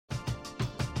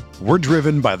We're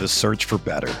driven by the search for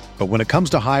better. But when it comes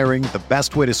to hiring, the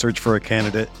best way to search for a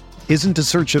candidate isn't to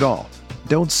search at all.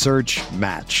 Don't search,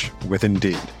 match with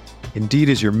Indeed. Indeed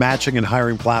is your matching and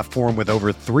hiring platform with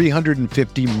over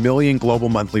 350 million global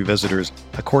monthly visitors,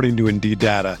 according to Indeed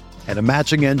data, and a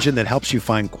matching engine that helps you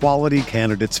find quality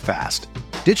candidates fast.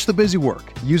 Ditch the busy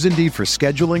work. Use Indeed for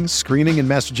scheduling, screening, and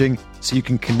messaging so you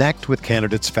can connect with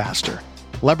candidates faster.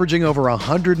 Leveraging over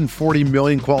 140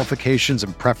 million qualifications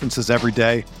and preferences every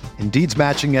day, Indeed's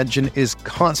matching engine is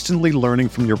constantly learning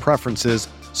from your preferences,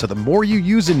 so the more you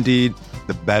use Indeed,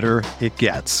 the better it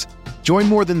gets. Join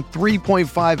more than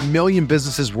 3.5 million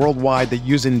businesses worldwide that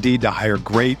use Indeed to hire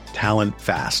great talent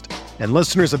fast. And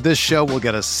listeners of this show will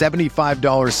get a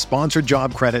 $75 sponsored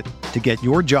job credit to get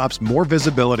your jobs more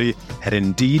visibility at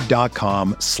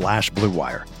Indeed.com/Blue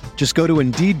Wire. Just go to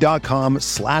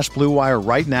Indeed.com/Blue Wire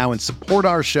right now and support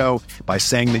our show by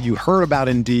saying that you heard about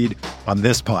Indeed on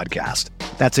this podcast.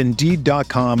 That's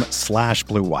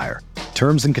Indeed.com/Blue Wire.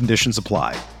 Terms and conditions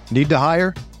apply. Need to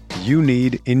hire? You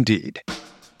need Indeed.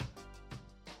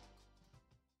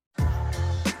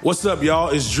 What's up, y'all?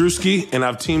 It's Drewski, and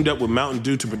I've teamed up with Mountain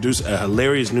Dew to produce a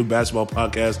hilarious new basketball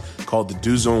podcast called The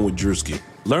Dew Zone with Drewski.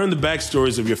 Learn the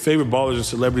backstories of your favorite ballers and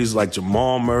celebrities like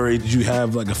Jamal Murray. Did you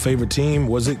have like a favorite team?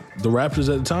 Was it the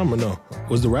Raptors at the time or no?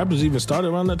 Was the Raptors even started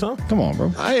around that time? Come on,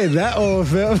 bro. I ain't that old,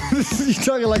 fam. You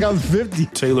talking like I'm 50.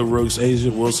 Taylor Rooks, Asia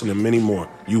Wilson, and many more.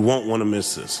 You won't want to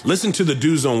miss this. Listen to The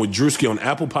Dew Zone with Drewski on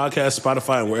Apple Podcasts,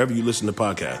 Spotify, and wherever you listen to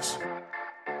podcasts.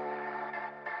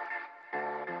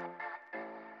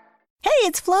 Hey,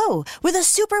 it's Flo with a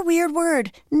super weird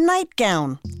word,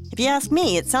 nightgown. If you ask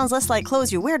me, it sounds less like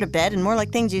clothes you wear to bed and more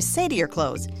like things you say to your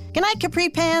clothes. Goodnight capri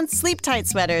pants, sleep tight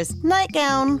sweaters,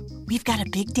 nightgown. We've got a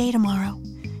big day tomorrow.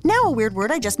 Now a weird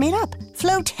word I just made up,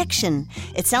 flotection.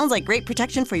 It sounds like great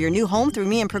protection for your new home through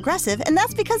me and Progressive, and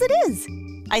that's because it is.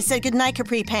 I said goodnight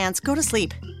capri pants, go to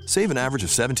sleep. Save an average of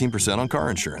 17% on car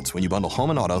insurance when you bundle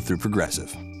home and auto through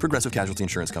Progressive. Progressive Casualty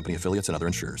Insurance Company affiliates and other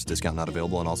insurers. Discount not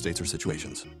available in all states or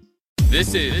situations.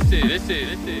 This is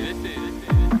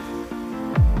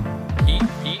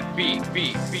Heat Beat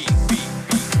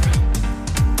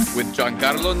with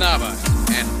Giancarlo Navas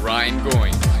and Ryan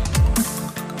Goins.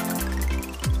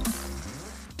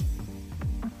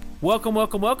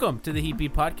 Welcome to the Heat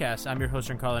Beat Podcast. I'm your host,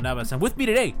 Giancarlo Navas, and with me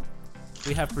today,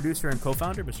 we have producer and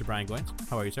co-founder, Mr. Brian Goins.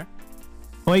 How are you, sir?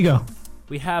 There you go.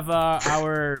 We have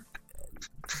our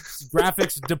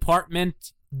graphics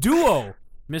department duo,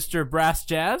 Mr. Brass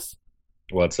Jazz.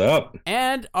 What's up?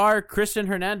 And our Christian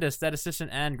Hernandez, statistician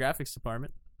and graphics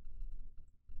department.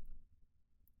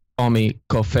 Call me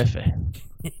Kofefe.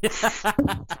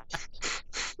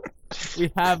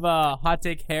 We have Hot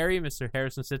Take Harry, Mr.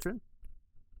 Harrison Citron.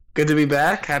 Good to be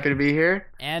back. Happy to be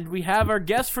here. And we have our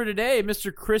guest for today,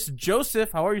 Mr. Chris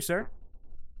Joseph. How are you, sir?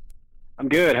 I'm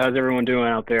good. How's everyone doing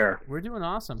out there? We're doing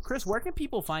awesome. Chris, where can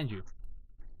people find you?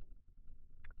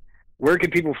 Where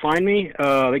can people find me?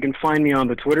 They can find me on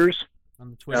the Twitters. On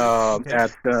the Twitter. Okay.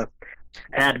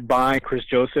 At by Chris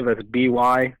Joseph. That's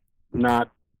BY,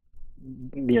 not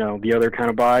the other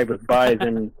kind of by, but by is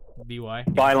in BY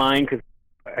byline because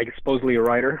I'm supposedly a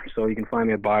writer. So you can find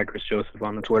me at by Chris Joseph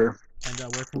on the Twitter. And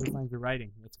where can we find your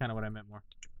writing? That's kind of what I meant more.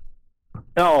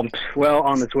 Oh well,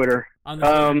 on the Twitter. On the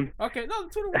Twitter. Okay, no, the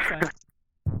Twitter was fine.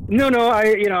 No.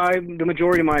 The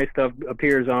majority of my stuff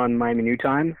appears on Miami New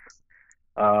Times.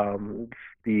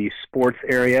 The sports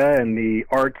area and the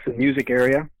arts and music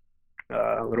area,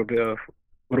 a little bit of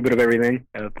everything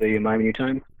at the Miami New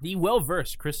Times. The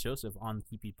well-versed Chris Joseph on the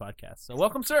TP podcast. So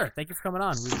welcome, sir. Thank you for coming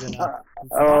on. We've been thanks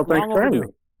for having me.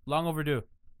 Long overdue.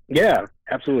 Yeah,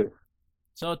 absolutely.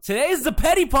 So today's the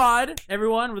Petty Pod,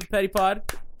 everyone, with the Petty Pod.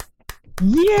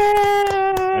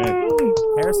 Yeah!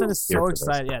 Harrison is so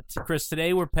excited. Yeah, Chris,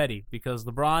 today we're petty because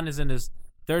LeBron is in his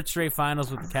third straight finals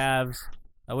with the Cavs.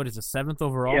 What is it, 7th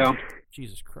overall? Yeah.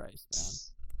 Jesus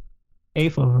Christ, man.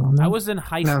 8th overall. No? I was in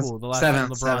high school the last time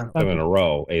LeBron. 7 in a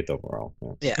row, 8th overall.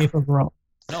 Yeah. 8th overall.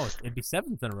 No, it'd be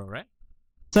 7th in a row, right?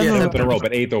 7th in a row,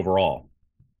 but 8th overall.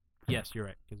 Yes, you're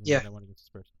right. Yeah. I went against the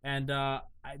Spurs. And the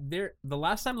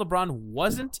last time LeBron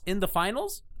wasn't in the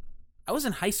finals, I was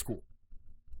in high school.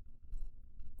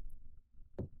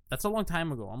 That's a long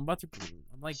time ago. I'm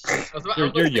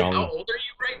You're young. How old are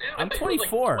you right now? I'm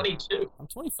 24. 22. I'm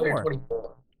 24.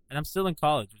 24. And I'm still in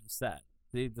college, which is sad.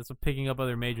 That's what picking up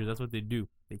other majors, that's what they do.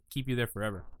 They keep you there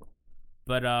forever.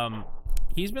 But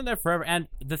he's been there forever. And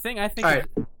the thing I think is,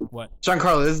 what?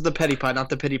 Giancarlo, this is the petty part, not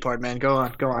the pity part, man. Go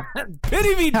on.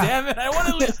 Pity me, damn it. I want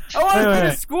to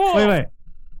finish school. Wait.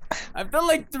 I've done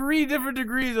like 3 different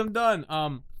degrees. I'm done.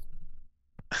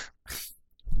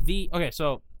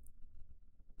 So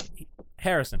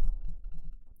Harrison,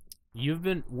 you've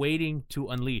been waiting to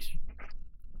unleash.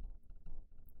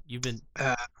 You've been.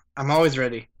 I'm always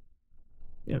ready.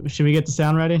 Yeah, should we get the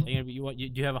sound ready? Do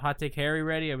you have a hot take, Harry,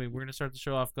 ready? I mean, we're gonna start the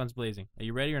show off guns blazing. Are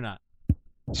you ready or not?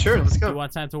 Sure, let's go. Do you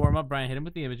want time to warm up, Brian? Hit him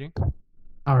with the imaging.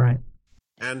 All right.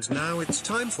 And now it's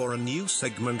time for a new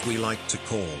segment we like to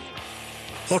call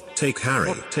Hot Take Harry.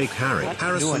 Hot Take Harry.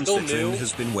 Harrison Citroen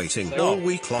has been waiting all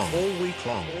week long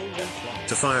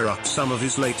to fire up some of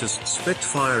his latest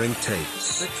spit-firing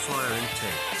takes.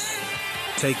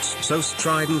 Takes so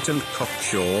strident and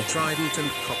cocksure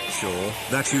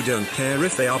that you don't care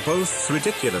if they are both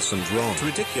ridiculous and wrong.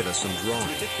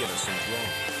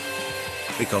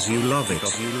 Because you love it.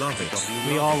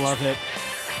 We all love it.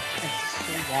 It's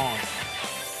so long.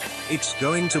 It's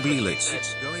going to be lit.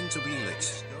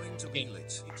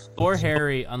 Or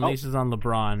Harry unleashes on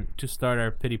LeBron to start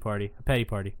our petty party.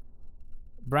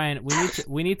 Brian,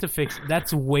 we need to fix.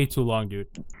 That's way too long, dude.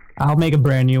 I'll make a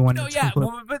brand new one. No, yeah,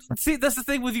 but see, that's the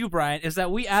thing with you, Brian, is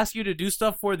that we ask you to do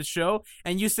stuff for the show,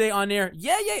 and you say on air,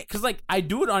 yeah, because like I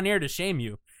do it on air to shame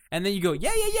you, and then you go,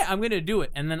 yeah, I'm gonna do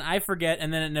it, and then I forget,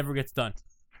 and then it never gets done.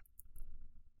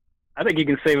 I think you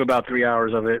can save about 3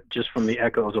 hours of it just from the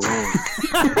echoes alone.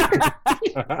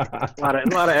 a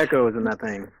lot of echoes in that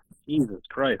thing. Jesus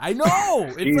Christ! I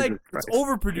know it's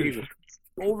overproduced.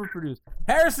 Overproduced.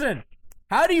 Harrison,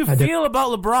 how do you feel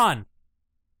about LeBron?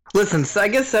 Listen, I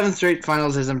guess 7 straight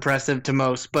finals is impressive to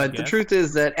most, but the truth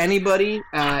is that anybody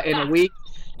in a week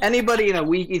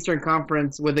Eastern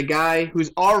Conference with a guy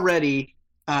who's already,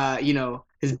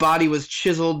 his body was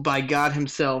chiseled by God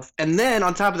himself, and then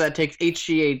on top of that takes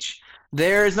HGH,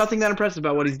 there's nothing that impressive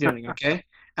about what he's doing, okay?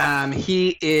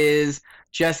 He is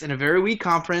just in a very weak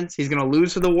conference. He's going to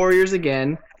lose to the Warriors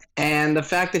again. And the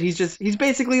fact that he's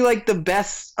basically like the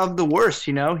best of the worst,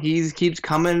 he keeps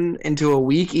coming into a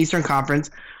weak Eastern Conference.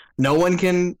 No one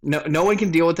can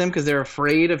deal with him because they're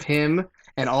afraid of him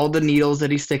and all the needles that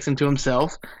he sticks into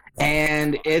himself.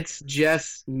 And it's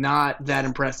just not that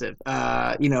impressive.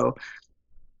 Don't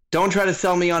try to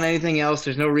sell me on anything else.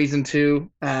 There's no reason to.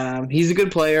 He's a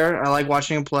good player. I like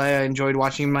watching him play. I enjoyed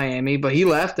watching him in Miami, but he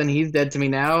left and he's dead to me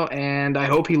now, and I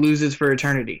hope he loses for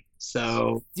eternity.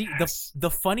 So the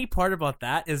funny part about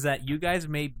that is that you guys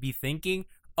may be thinking,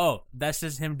 oh, that's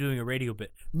just him doing a radio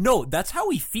bit. No, that's how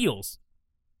he feels.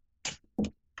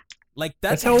 Like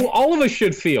that's how all of us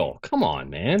should feel. Come on,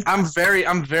 man. I'm very,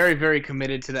 very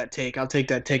committed to that take. I'll take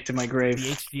that take to my grave.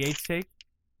 The HGH take?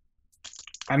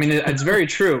 I mean, it's very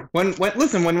true. When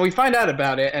we find out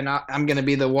about it, and I'm going to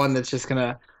be the one that's just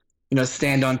going to,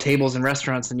 stand on tables in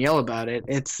restaurants and yell about it.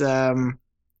 It's, I'm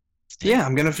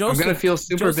going to feel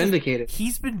super vindicated.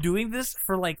 He's been doing this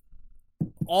for like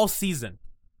all season.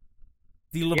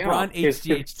 The LeBron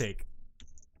HGH take.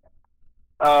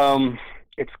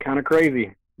 It's kind of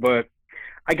crazy, but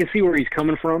I can see where he's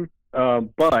coming from.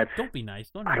 But don't be nice.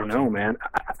 I don't know, man.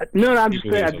 I'm just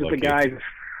saying, the guy's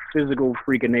physical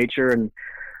freak of nature, and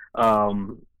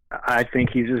I think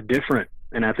he's just different,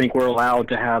 and I think we're allowed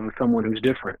to have someone who's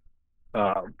different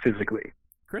physically.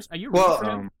 Chris, are you rooting for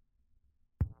him?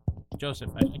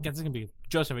 Joseph, I guess it's gonna be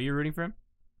Joseph. Are you rooting for him?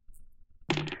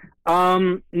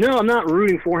 No, I'm not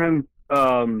rooting for him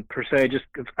per se. Just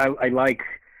 'cause I like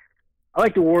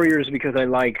the Warriors because I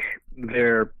like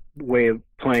their way of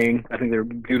playing. I think they're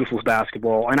beautiful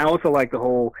basketball, and I also like the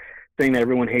whole thing that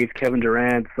everyone hates Kevin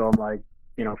Durant. So I'm like,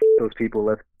 those people.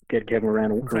 Let's get Kevin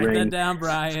Durant a ring. Write that down,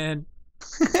 Brian.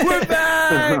 We're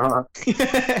back.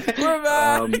 We're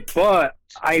back. But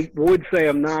I would say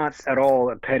I'm not at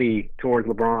all petty towards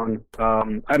LeBron.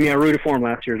 I rooted for him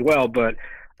last year as well, but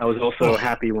I was also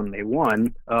happy when they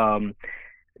won.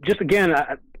 Just again,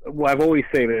 I've always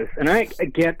say this, and I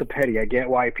get the petty. I get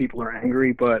why people are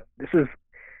angry, but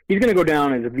he's going to go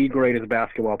down as the greatest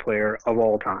basketball player of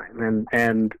all time,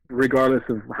 and regardless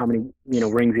of how many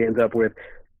rings he ends up with,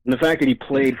 and the fact that he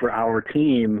played for our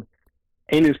team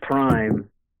in his prime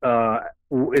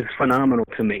is phenomenal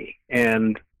to me,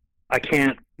 and I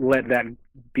can't let that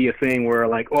be a thing where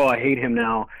like, oh, I hate him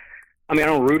now. I mean, I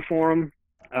don't root for him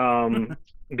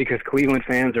because Cleveland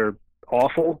fans are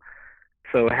awful.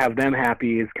 So have them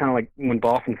happy is kind of like when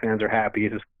Boston fans are happy.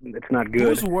 It's not good.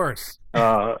 Who's worse?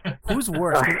 Who's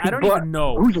worse? I don't even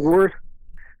know. Who's worse?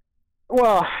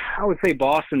 Well, I would say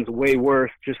Boston's way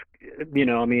worse. Just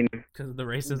because of the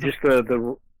racism. Just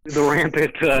the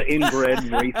rampant inbred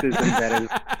racism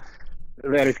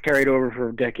that is carried over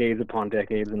for decades upon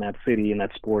decades in that city and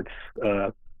that sports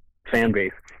fan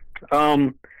base.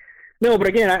 No, but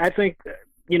again, I think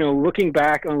looking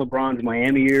back on LeBron's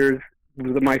Miami years,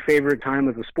 my favorite time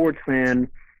as a sports fan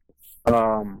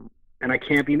and I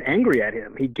can't be angry at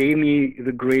him. He gave me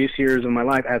the greatest years of my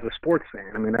life as a sports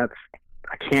fan. I mean, I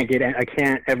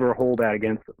can't ever hold that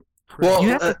against him. Well,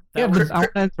 I want to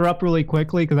interrupt really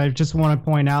quickly because I just want to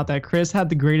point out that Chris had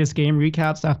the greatest game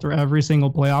recaps after every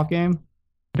single playoff game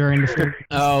during the season.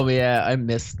 Oh yeah, I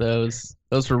missed those.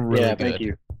 Those were really good. Thank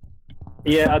you.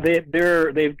 Yeah,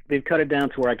 they've cut it down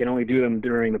to where I can only do them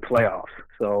during the playoffs.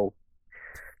 So,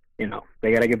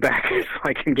 they got to get back so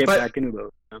I can get back into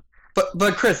those.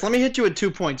 But Chris, let me hit you with 2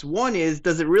 points. One is,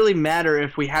 does it really matter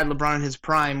if we had LeBron in his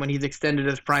prime when he's extended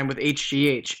his prime with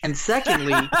HGH? And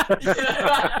secondly,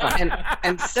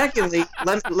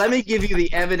 let me give you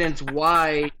the evidence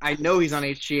why I know he's on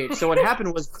HGH. So what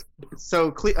happened was,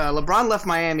 LeBron left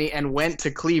Miami and went to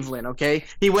Cleveland. Okay,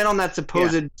 he went on that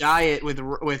supposed diet with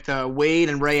Wade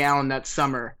and Ray Allen that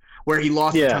summer where he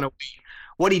lost a ton of weight.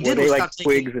 What he did was stop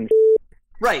taking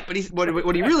right, but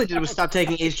what he really did was stop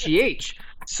taking HGH.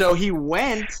 So he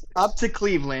went up to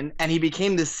Cleveland, and he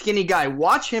became this skinny guy.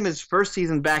 Watch him his first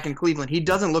season back in Cleveland. He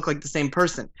doesn't look like the same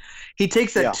person. He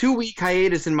takes that 2-week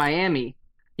hiatus in Miami.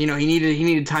 He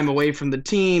needed time away from the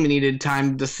team. He needed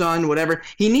time, the sun, whatever.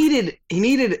 He needed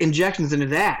injections in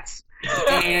his ass.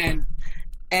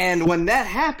 And when that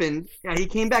happened, he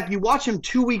came back. You watch him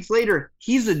 2 weeks later.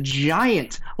 He's a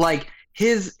giant. Like,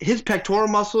 his pectoral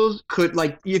muscles could,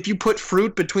 like, if you put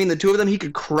fruit between the two of them, he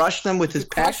could crush them with his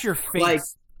pecs. Crush your face. Like,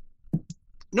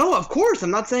 no, of course,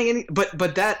 I'm not saying any,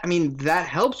 but that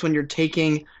helps when you're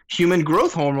taking human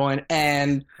growth hormone.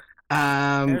 And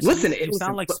listen, you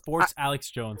sound like sports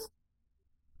Alex Jones.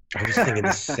 I was thinking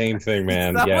the same thing,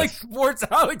 man. You sound like sports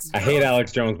Alex Jones. I hate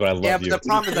Alex Jones, but I love you. But the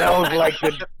problem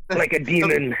is like a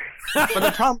demon. But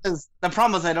the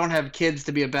problem is I don't have kids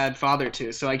to be a bad father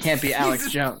to, so I can't be Alex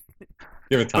Jones.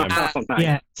 Give it time.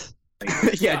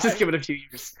 Yeah, just give it a few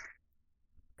years.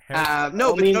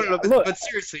 But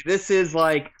seriously, this is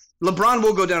like LeBron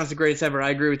will go down as the greatest ever.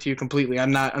 I agree with you completely.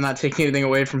 I'm not taking anything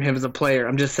away from him as a player.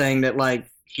 I'm just saying that, like,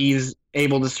 he's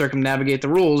able to circumnavigate the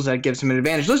rules. That gives him an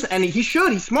advantage. Listen, and he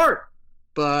should. He's smart.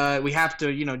 But we have to,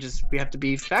 we have to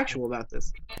be factual about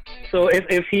this. So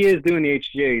if he is doing the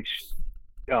HGH,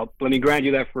 let me grant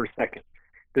you that for a second.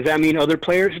 Does that mean other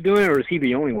players are doing it, or is he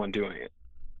the only one doing it?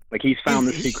 Like, he's found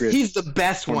the secret. He's the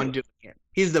best one doing it.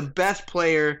 He's the best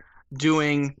player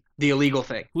doing the illegal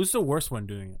thing. Who's the worst one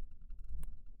doing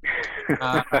it?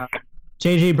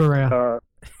 JJ Barea.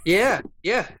 Yeah.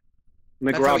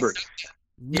 McRoberts.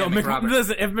 No,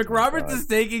 listen, if McRoberts is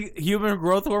taking human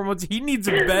growth hormones, he needs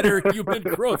better human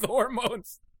growth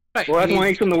hormones. Right. Well, that's why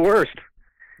he's the worst.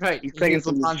 Right. He's taking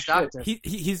some shit.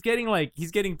 He's getting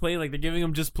played like they're giving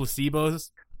him just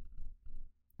placebos.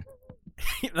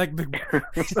 Like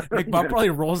Bob probably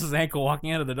rolls his ankle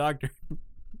walking out of the doctor.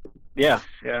 Yeah.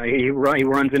 He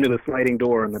runs into the sliding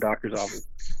door in the doctor's office.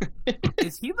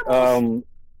 Is he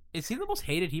the most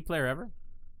hated Heat player ever?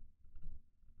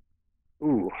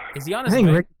 Ooh. Is he on his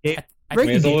way? I mean,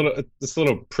 it's a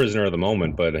little prisoner of the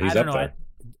moment, but he's up there.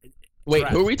 Wait,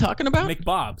 who are we talking about?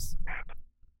 McBobs.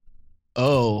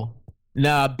 Oh,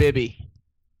 nah, Bibby.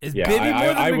 Is Bibby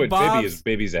more than McBobs?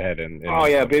 Bibby's ahead.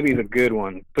 Bibby's a good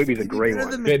one. Bibby's a great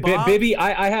one. Bibby,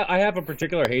 I have a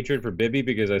particular hatred for Bibby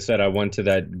because I said I went to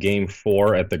that Game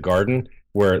 4 at the Garden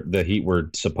where the Heat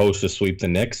were supposed to sweep the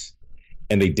Knicks,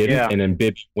 and they didn't, and then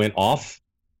Bibby went off,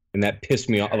 and that pissed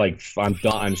me off. Like, I'm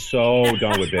done. I'm so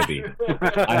done with Bibby.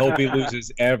 I hope he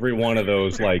loses every one of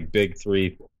those, like, big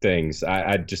three things.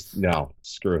 I just, no,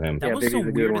 screw him. That was the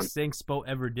weirdest thing Spo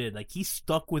ever did. Like, he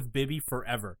stuck with Bibby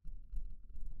forever.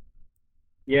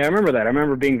 Yeah, I remember that. I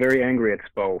remember being very angry at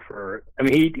Spo for. I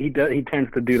mean, he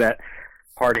tends to do that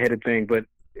hard-headed thing, but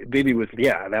Bibby was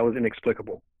that was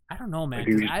inexplicable. I don't know, man.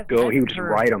 He would just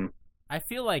ride him. I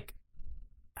feel like,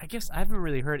 I guess I haven't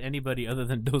really heard anybody other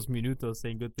than Dos Minutos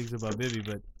saying good things about Bibby,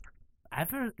 but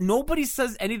nobody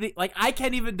says anything. Like, I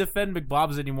can't even defend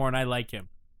McBobs anymore, and I like him.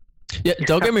 Yeah,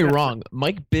 don't get me wrong.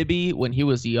 Mike Bibby, when he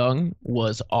was young,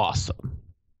 was awesome.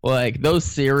 Like, those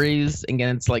series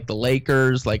against, like, the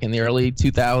Lakers, like, in the early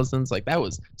 2000s, like, that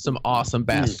was some awesome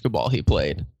basketball he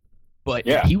played. But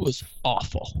he was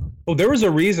awful. Well, there was a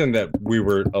reason that we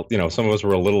were, some of us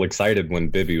were a little excited when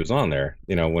Bibby was on there,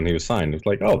 when he was signed. It was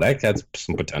like, oh, that has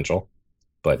some potential.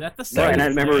 But is that the same? And I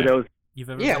remember those.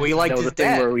 We liked his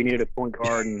thing where we needed a point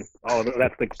guard, and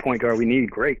that's the point guard we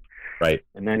need. Great. Right.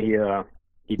 And then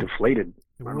he deflated.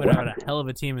 We would have had a hell of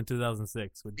a team in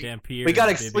 2006 with Dan Pierre. We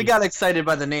got excited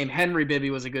by the name. Henry Bibby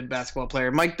was a good basketball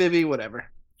player. Mike Bibby, whatever.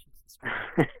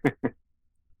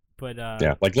 But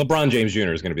like LeBron James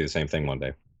Jr. is going to be the same thing one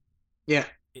day. Yeah.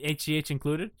 HGH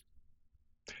included?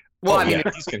 Well, I mean,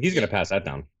 he's going to pass that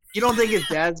down. You don't think his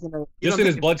dad's going to... Just in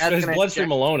his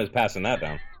bloodstream alone is passing that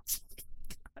down.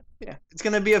 Yeah, it's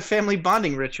gonna be a family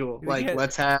bonding ritual. Like,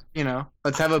 let's have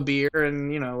a beer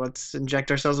and let's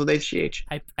inject ourselves with HGH.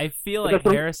 I feel like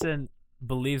Harrison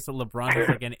believes that LeBron has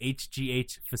like an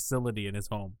HGH facility in his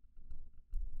home.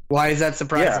 Why is that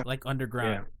surprising? Yeah. Like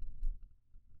underground.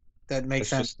 That makes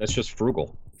sense. That's just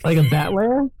frugal. Like a bat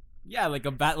layer? Yeah, like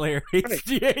a bat layer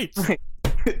HGH.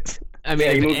 I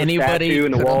mean, if anybody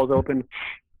and the walls open.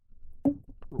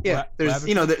 Yeah,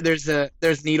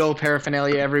 there's needle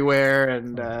paraphernalia everywhere,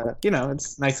 and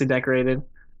it's nicely decorated.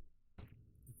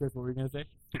 What were you gonna say?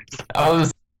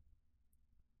 A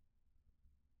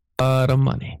lot of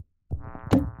money.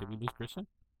 Did we lose Christian?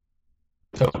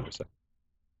 Totally.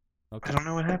 Okay. I don't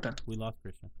know what happened. We lost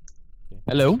Christian. Okay.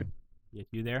 Hello? Yeah,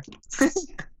 you there?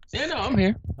 Yeah, no, I'm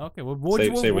here. Okay, well, what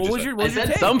was your I said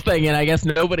take? something, and I guess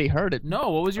nobody heard it.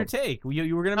 No, what was your take?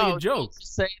 You were going to make a joke.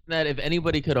 Just saying that if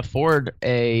anybody could afford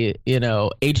a,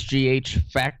 HGH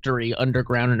factory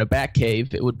underground in a bat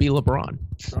cave, it would be LeBron.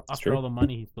 After all the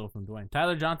money he stole from Dwayne.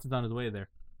 Tyler Johnson's on his way there.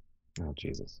 Oh,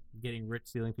 Jesus. Getting rich,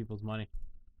 stealing people's money.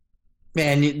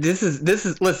 Man, this is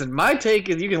listen, my take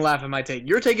is, you can laugh at my take.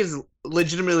 Your take is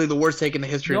legitimately the worst take in the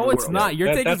history of the world. No, it's not.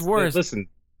 Your take is worse. Listen,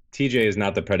 TJ is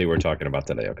not the Petty we're talking about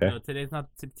today, okay? No, today's not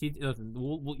TJ.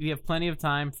 Listen, we have plenty of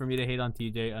time for me to hate on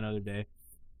TJ another day.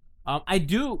 I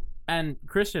do, and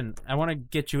Christian, I want to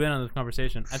get you in on this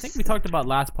conversation. I think we talked about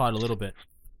last pod a little bit,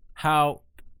 how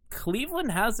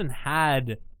Cleveland hasn't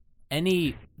had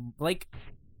any, like,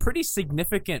 pretty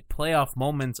significant playoff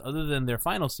moments other than their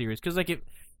final series. Because, like,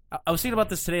 I was thinking about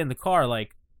this today in the car,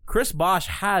 like, Chris Bosh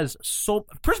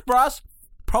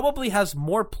probably has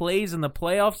more plays in the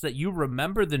playoffs that you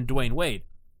remember than Dwayne Wade.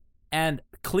 And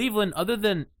Cleveland, other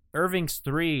than Irving's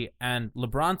 3 and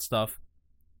LeBron stuff,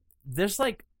 there's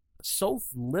like so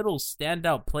little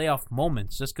standout playoff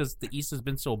moments just because the East has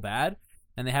been so bad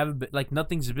and they haven't been, like,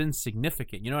 nothing's been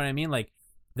significant. You know what I mean? Like,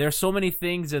 there's so many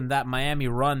things in that Miami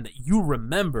run that you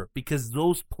remember because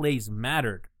those plays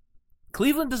mattered.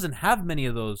 Cleveland doesn't have many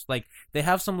of those. Like, they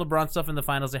have some LeBron stuff in the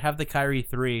finals. They have the Kyrie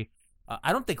 3.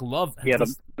 I don't think Love. Yeah,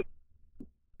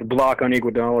 the block on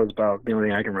Iguodala is about the only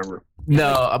thing I can remember.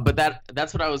 No, but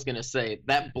that's what I was gonna say.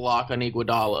 That block on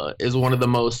Iguodala is one of the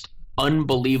most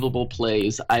unbelievable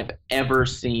plays I've ever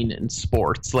seen in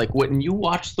sports. Like, when you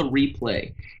watch the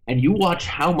replay and you watch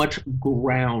how much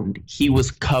ground he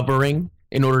was covering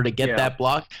in order to get that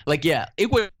block, like,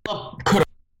 Iguodala could have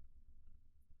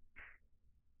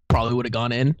probably would have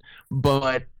gone in,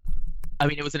 but I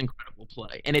mean, it was an incredible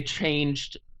play, and it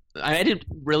changed. I didn't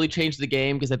really change the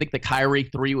game because I think the Kyrie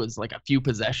 3 was like a few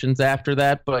possessions after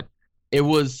that, but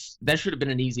that should have been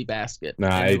an easy basket.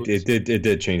 Nah, it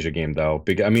did change the game though.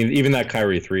 Because, I mean, even that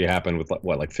Kyrie 3 happened with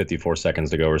like 54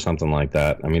 seconds to go or something like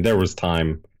that. I mean, there was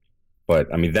time,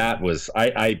 but I mean, that was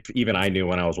I knew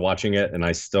when I was watching it, and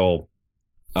I still,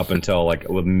 up until like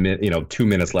 2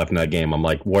 minutes left in that game, I'm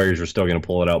like, Warriors are still going to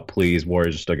pull it out, please.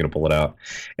 Warriors are still going to pull it out.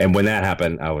 And when that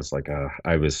happened, I was like,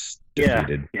 I was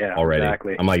defeated already.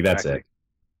 Exactly. I'm like, that's it.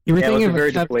 You were thinking of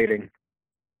very deflating.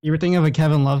 You were thinking of a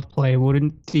Kevin Love play.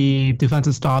 Wouldn't the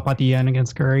defensive stop at the end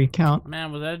against Curry count?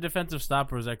 Man, was that a defensive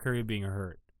stop or was that Curry being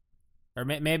hurt? Or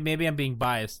maybe I'm being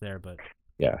biased there, but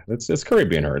yeah, it's Curry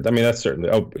being hurt. I mean, that's certainly.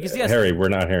 Oh, Harry, we're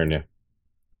not hearing you.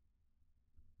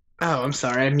 Oh, I'm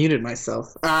sorry, I muted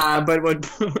myself. But what?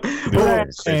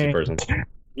 Crazy person.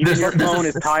 Your phone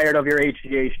is tired of your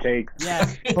HGH takes. Yeah.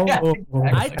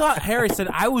 I thought Harry said,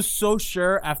 I was so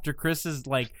sure after Chris's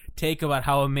like take about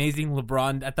how amazing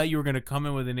LeBron. I thought you were gonna come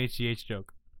in with an HGH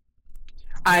joke.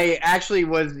 I actually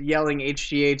was yelling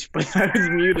HGH, but I was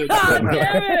muted. God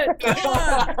damn it!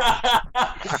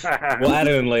 We'll add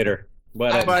it in later.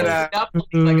 Like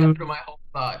after my whole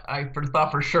thought, I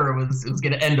thought for sure it was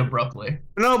going to end abruptly.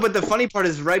 No, but the funny part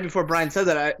is right before Brian said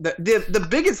that, the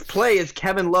biggest play is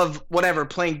Kevin Love,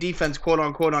 playing defense, quote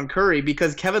unquote, on Curry,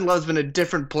 because Kevin Love's been a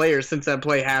different player since that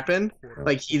play happened.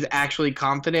 Like, he's actually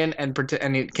confident and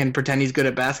he can pretend he's good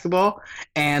at basketball,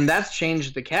 and that's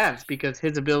changed the Cavs because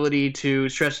his ability to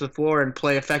stretch the floor and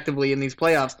play effectively in these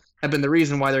playoffs have been the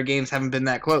reason why their games haven't been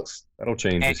that close. That'll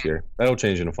change this year. That'll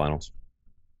change in the finals.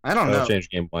 I don't know. That'll change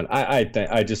game one. I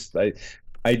just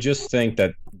think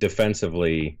that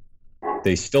defensively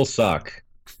they still suck,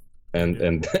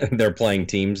 and they're playing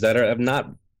teams that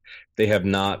have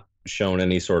not shown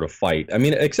any sort of fight. I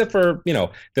mean, except for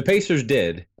the Pacers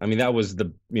did. I mean, that was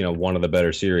the one of the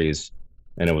better series,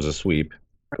 and it was a sweep.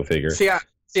 Go figure. See,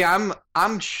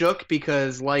 I'm shook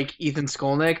because, like Ethan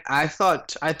Skolnick, I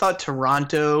thought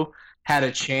Toronto had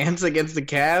a chance against the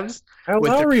Cavs.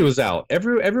 Lowry was out.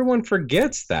 Everyone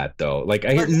forgets that though. Like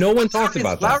no one talked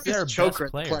about that. Lowry's choker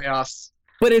in the playoffs.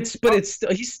 But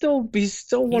he's still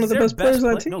one of the best players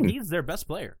on that team. No, he's their best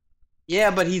player. Yeah,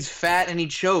 but he's fat and he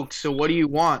chokes. So what do you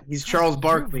want? He's Charles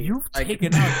Barkley. You've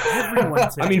taken out everyone.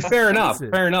 I mean, fair enough.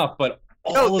 But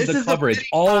all of the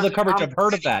coverage I've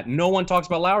heard of that. No one talks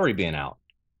about Lowry being out.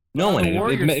 No On one. the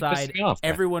Warriors It side, pisses me off.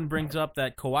 everyone brings up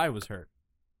that Kawhi was hurt.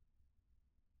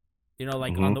 You know,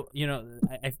 like on the, you know,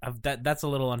 that's a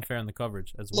little unfair in the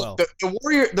coverage as well.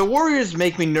 The Warriors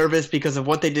make me nervous because of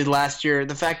what they did last year.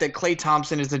 The fact that Klay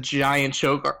Thompson is a giant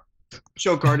choke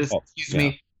artist,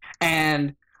 me,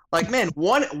 and like, man,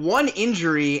 one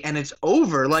injury and it's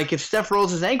over. Like, if Steph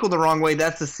rolls his ankle the wrong way,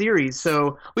 that's the series.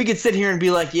 So we could sit here and be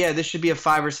like, yeah, this should be a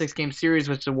 5 or 6 game series,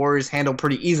 which the Warriors handle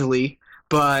pretty easily.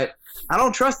 But I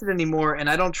don't trust it anymore, and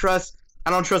I don't trust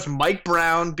Mike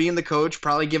Brown being the coach,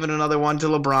 probably giving another one to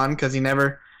LeBron because he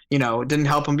never, didn't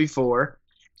help him before.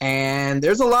 And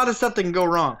there's a lot of stuff that can go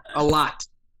wrong. A lot.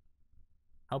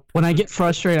 When I get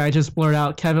frustrated, I just blurt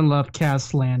out Kevin Love Cavs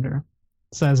slander,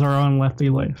 says our own Lefty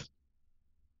Life.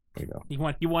 There you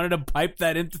go. He wanted to pipe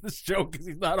that into the show because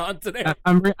he's not on today.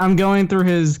 I'm going through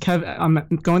his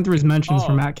mentions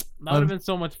for Matt. That would have been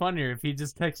so much funnier if he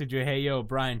just texted you, "Hey, yo,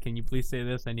 Brian, can you please say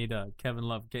this? I need Kevin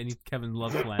Love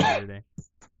slander today."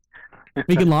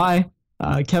 We can lie.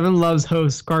 Kevin Love's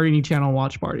hosts Guardian Channel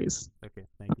watch parties. Okay,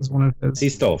 thank you. That's one of his.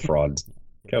 He's still a fraud.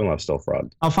 Kevin Love's still a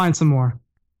fraud. I'll find some more.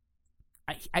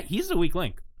 He's a weak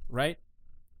link, right?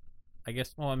 I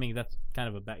guess. Well, I mean, that's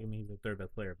kind of he's the third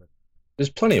best player, but there's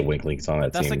plenty of weak links on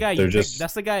that that's team. The guy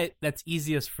that's the guy that's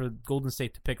easiest for Golden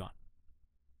State to pick on.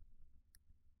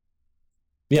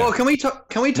 Yeah. Well, can we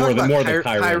talk about more than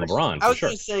Kyrie and LeBron? I was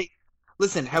going to say,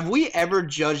 listen, have we ever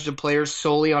judged a player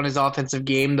solely on his offensive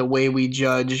game the way we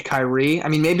judge Kyrie? I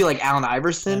mean, maybe like Allen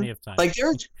Iverson. Plenty of time. Like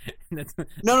there's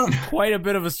no, quite a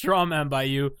bit of a straw man by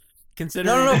you,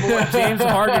 considering James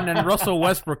Harden and Russell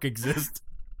Westbrook exist.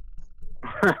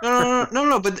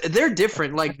 No, but they're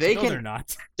different. Like they're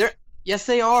not. Yes,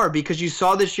 they are, because you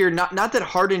saw this year. Not that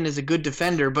Harden is a good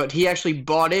defender, but he actually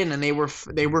bought in, and they were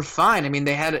fine. I mean,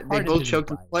 they both choked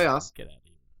in the playoffs.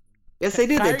 Yes, they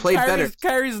did. They played better.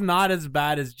 Kyrie's not as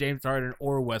bad as James Harden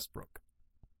or Westbrook.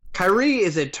 Kyrie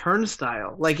is a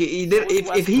turnstile. Like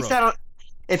if he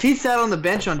sat on the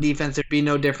bench on defense, there'd be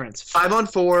no difference.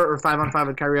 5-on-4 or 5-on-5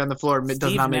 with Kyrie on the floor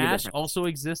does not make a difference. Steve Nash also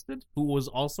existed, who was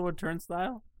also a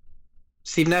turnstile.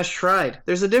 Steve Nash tried.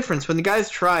 There's a difference. When the guys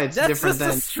try, it's different than...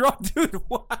 That's just a straw, dude.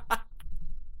 What?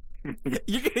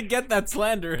 You're going to get that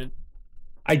slander in.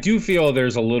 I do feel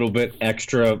there's a little bit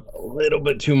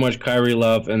too much Kyrie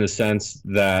love in the sense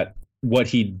that what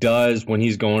he does when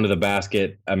he's going to the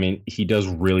basket, I mean, he does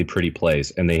really pretty plays,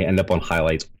 and they end up on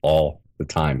highlights all the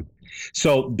time.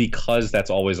 So because that's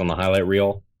always on the highlight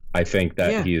reel, I think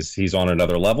that he's on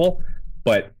another level.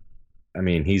 But... I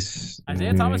mean,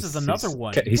 Isaiah Thomas is another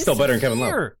one. He's still better than Kevin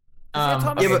Love. Isaiah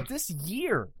Thomas this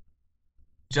year.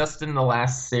 Just in the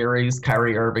last series,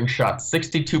 Kyrie Irving shot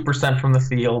 62% from the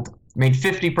field, made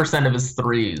 50% of his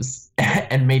threes,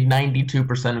 and made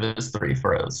 92% of his three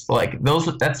throws. Like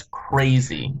that's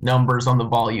crazy numbers on the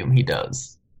volume he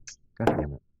does.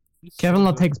 Kevin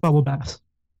Love takes bubble baths.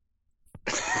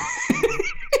 Is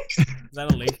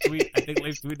that a Leif tweet? I think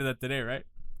Leif tweeted that today, right?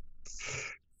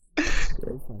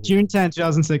 June 10th,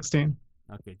 2016.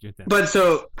 Okay, June 10th. But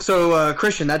so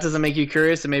Christian, that doesn't make you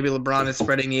curious that maybe LeBron is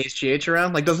spreading the HGH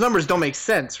around? Like, those numbers don't make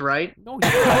sense, right? No,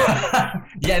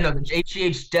 yeah, no, the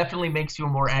HGH definitely makes you a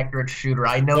more accurate shooter.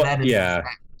 I know that is. Yeah,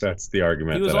 that's the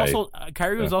argument. He was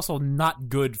Kyrie was also not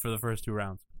good for the first 2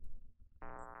 rounds.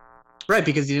 Right,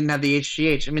 because he didn't have the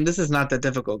HGH. I mean, this is not that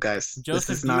difficult, guys.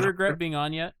 Joseph, do you regret being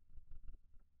on yet?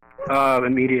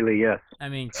 Immediately, yes. I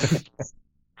mean,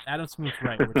 Adam Smith's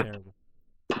right. We're terrible.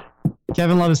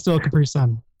 Kevin Love is still a Capri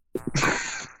Sun.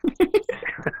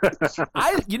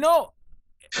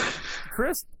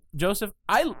 Chris, Joseph,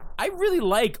 I really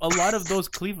like a lot of those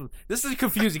Cleveland. This is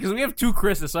confusing because we have 2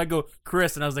 Chris's, so I go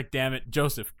Chris, and I was like, damn it,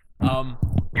 Joseph.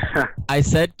 I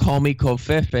said call me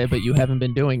Kofefe, but you haven't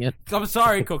been doing it. I'm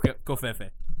sorry, Kofefe.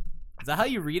 Is that how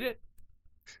you read it?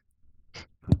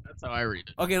 That's how I read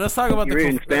it. Okay, let's talk about you read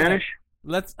it in Spanish?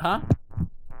 You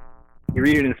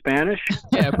read it in Spanish?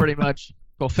 Yeah, pretty much.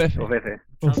 Kofefe.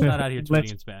 Trump's not out here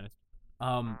tweeting in Spanish.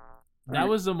 That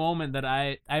was the moment that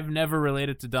I've never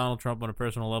related to Donald Trump on a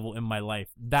personal level in my life.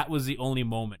 That was the only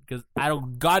moment because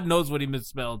God knows what he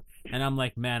misspelled, and I'm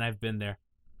like, man, I've been there.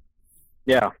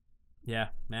 Yeah,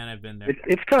 man, I've been there.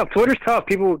 It's tough. Twitter's tough.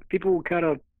 People kind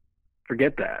of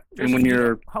forget that, and when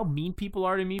you're how mean people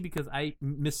are to me because I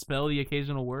misspell the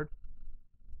occasional word.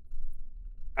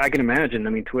 I can imagine.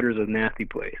 I mean, Twitter's a nasty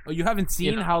place. Oh, you haven't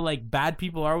seen how bad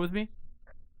people are with me?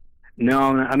 No,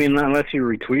 I mean unless you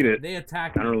retweet it. They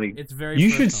attack I don't me. really. It's very. You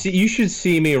personal. should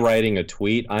see me writing a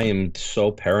tweet. I am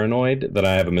so paranoid that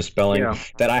I have a misspelling. Yeah.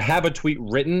 That I have a tweet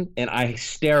written and I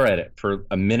stare at it for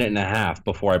a minute and a half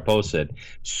before I post it,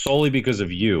 solely because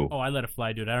of you. Oh, I let it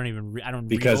fly, dude. I don't even. I don't.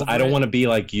 Because I don't want to be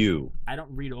like you. I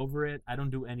don't read over it. I don't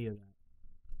do any of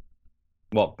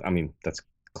that. Well, I mean that's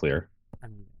clear. I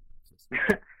mean,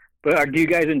 But do you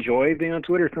guys enjoy being on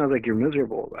Twitter? It sounds like you're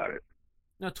miserable about it.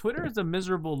 no, Twitter is a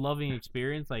miserable, loving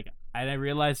experience. Like, I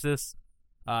realized this.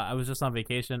 I was just on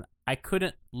vacation. I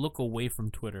couldn't look away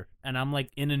from Twitter, and I'm like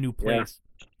in a new place,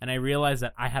 and I realized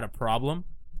that I had a problem,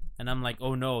 and I'm like,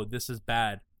 oh no, this is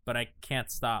bad, but I can't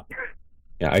stop.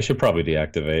 Yeah, I should probably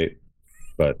deactivate.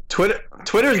 But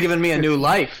Twitter's given me a new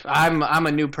life. I'm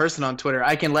a new person on Twitter.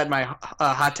 I can let my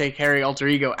Hot Take Harry alter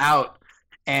ego out,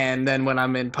 and then when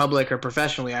I'm in public or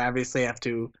professionally, I obviously have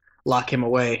to lock him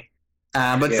away.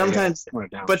 But sometimes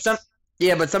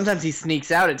he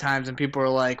sneaks out at times, and people are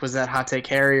like, "Was that Hot Take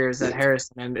Harry or is that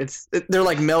Harrison?" And they're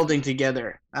like melding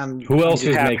together. Who else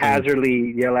is making?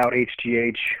 Haphazardly yell out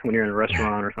HGH when you're in a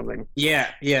restaurant or something. Yeah.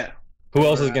 Who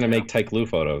else is going to make Tyke Lou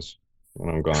photos when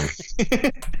I'm gone?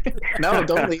 No,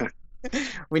 don't leave.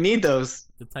 We need those.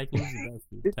 The Tyke Lou is the best,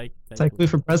 dude. Tyke Lou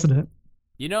for president.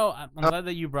 You know, I'm glad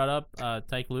that you brought up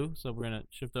Tyke Lou, so we're gonna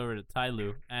shift over to Ty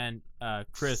Lou and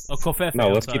Chris. Oh, Kofefe. No,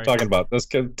 let's keep talking about this.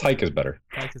 Tyke is better.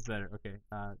 Tyke is better. Okay.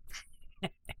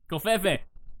 Kofefe.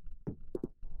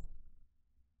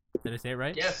 Did I say it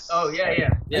right? Yes. Oh, yeah.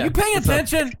 Are you paying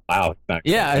attention? Wow.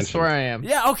 Yeah, I swear I am.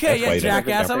 Yeah. Okay. That's why Yeah, you didn't jackass.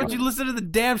 get How that about you listen to the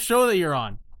damn show that you're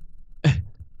on?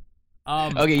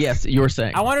 Okay, yes, you were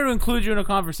saying. I wanted to include you in a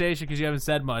conversation because you haven't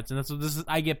said much, and that's what this is.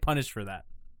 I get punished for that.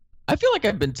 I feel like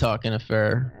I've been talking a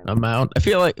fair amount. I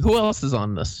feel like who else is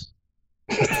on this?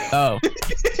 Oh,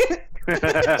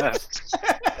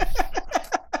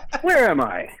 Where am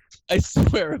I? I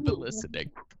swear I've been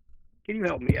listening. Can you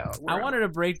help me out? I wanted to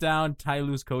break down Ty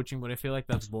Lue's coaching, but I feel like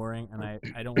that's boring, and I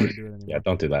don't want to do it anymore. Yeah,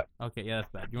 don't do that. Okay, yeah,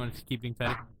 that's bad. You want to keep being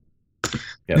petty?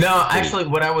 Yes, No, please. actually,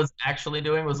 what I was actually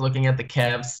doing was looking at the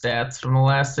Cavs stats from the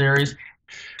last series.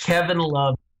 Kevin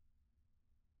Love.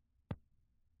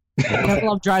 Kevin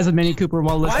Love drives a Mini Cooper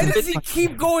while listening. Why does he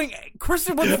keep going?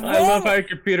 Christian, what's wrong? I love how your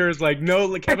computer is like,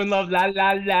 no, Kevin Love, la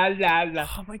la la la la.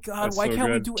 Oh my God! That's Why so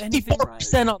can't we good. do anything right?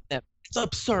 54% on them. It's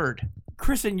absurd.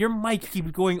 Kristen, your mic keeps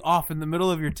going off in the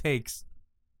middle of your takes.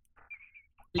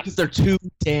 Because they're too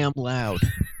damn loud.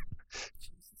 Jesus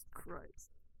Christ!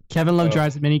 Kevin Love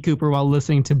drives a Mini Cooper while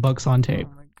listening to Bucks on Tape.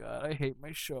 Oh my God! I hate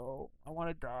my show. I want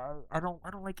to die. I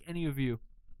don't like any of you.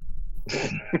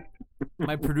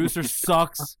 My producer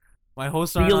sucks. My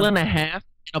hosts are. Reel and a half,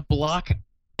 a block,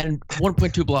 and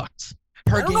 1.2 blocks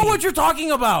per I don't game. know what you're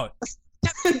talking about.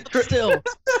 Still. You're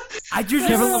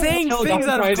just saying things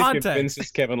out of context.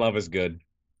 Convinces Kevin Love is good.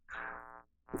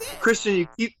 Christian,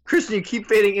 you keep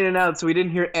fading in and out, so we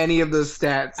didn't hear any of those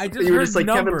stats. I just you were heard just like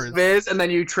numbers. Kevin Spiz, and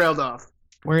then you trailed off.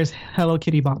 Where's Hello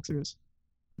Kitty boxers?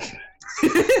 Oh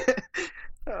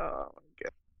my God.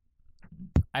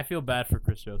 I feel bad for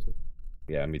Chris Joseph.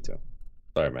 Yeah, me too.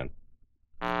 Sorry, man.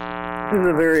 This is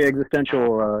a very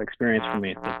existential experience for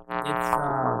me.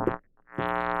 One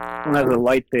has a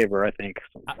lightsaber, I think,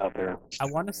 out there. I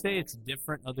want to say it's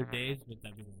different other days, but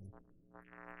that'd be wrong.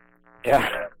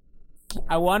 Yeah.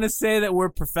 I want to say that we're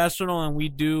professional and we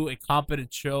do a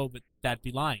competent show, but that'd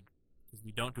be lying because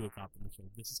we don't do a competent show.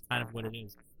 This is kind of what it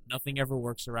is. Nothing ever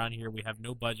works around here. We have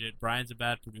no budget. Brian's a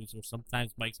bad producer.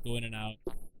 Sometimes mics go in and out,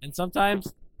 and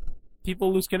sometimes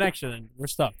people lose connection, and we're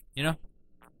stuck. You know,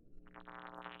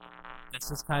 that's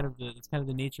just kind of the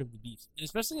nature of the beast, and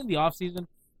especially in the off season.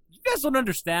 You guys don't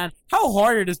understand how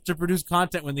hard it is to produce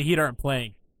content when the Heat aren't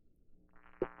playing.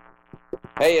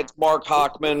 Hey, it's Mark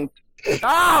Hockman.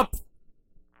 Stop!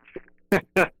 What?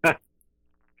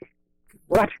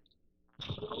 What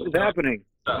is happening?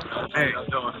 Hey,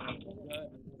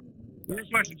 here's a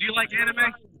question. Do you like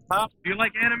anime? Huh? Do you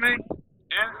like anime?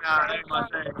 Yeah, that's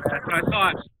what I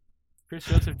thought. Chris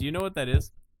Joseph, do you know what that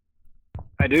is?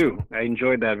 I do. I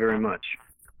enjoyed that very much.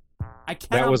 I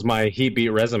can't. That was my Heat Beat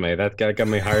resume. That got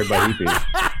me hired by Heat Beat.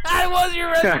 That was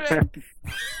your resume.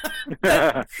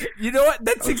 You know what?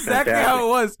 That's exactly how it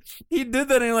was. He did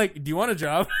that and he's like, do you want a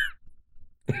job?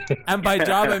 And by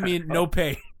job, I mean no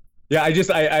pay. Yeah, I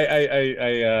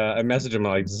messaged him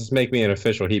like, just make me an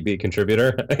official Heat Beat contributor,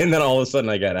 and then all of a sudden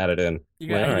I got added in. You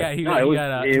got, All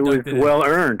yeah, right. It was well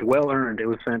earned. Well earned. It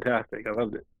was fantastic. I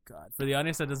loved it. God, for the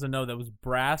audience that doesn't know, that was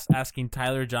Brass asking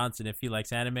Tyler Johnson if he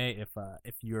likes anime.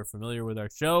 If you're familiar with our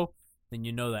show, then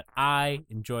you know that I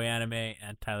enjoy anime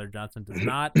and Tyler Johnson does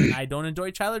not. And I don't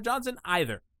enjoy Tyler Johnson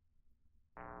either.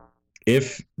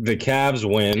 If the Cavs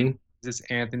win This is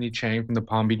Anthony Chang from the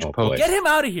Palm Beach Oh, Post. boy. Get him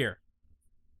out of here.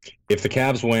 If the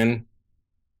Cavs win,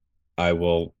 I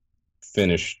will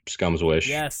finish Scum's wish.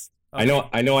 Yes. I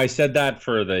know I said that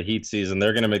for the Heat season.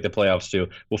 They're going to make the playoffs too.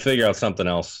 We'll figure out something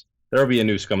else. There'll be a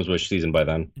new Scum's wish season by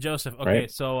then. Joseph, okay,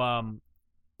 right? so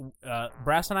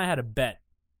Brass and I had a bet.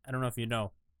 I don't know if you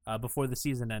know. Before the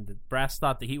season ended, Brass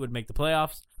thought the Heat would make the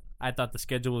playoffs. I thought the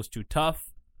schedule was too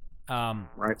tough.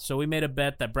 Right. So we made a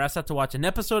bet that Brass had to watch an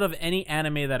episode of any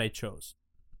anime that I chose.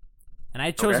 And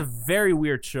I chose a very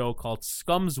weird show called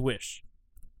Scum's Wish.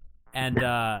 And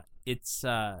it's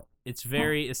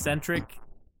very eccentric,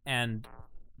 and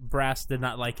Brass did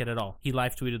not like it at all. He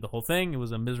live tweeted the whole thing. It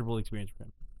was a miserable experience for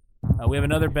him. We have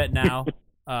another bet now.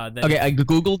 Okay, I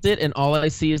googled it, and all I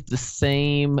see is the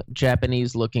same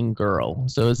Japanese-looking girl.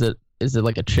 So is it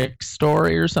like a chick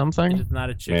story or something? It's not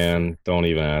a chick. Man, don't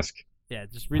even ask. Yeah,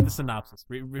 just read the synopsis.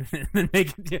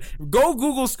 Go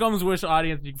Google Scum's Wish,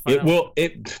 audience. You can find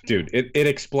It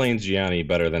explains Gianni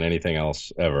better than anything else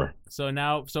ever. So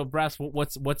Brass,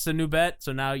 what's the new bet?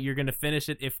 So now you're gonna finish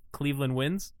it if Cleveland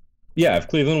wins. Yeah, if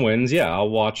Cleveland wins, I'll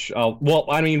watch.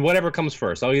 Whatever comes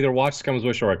first. I'll either watch Scum's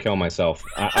Wish or I kill myself.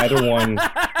 Either one.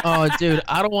 Oh, dude,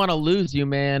 I don't want to lose you,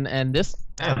 man. And this.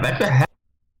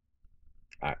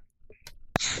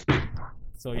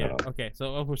 So yeah, okay.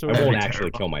 So I won't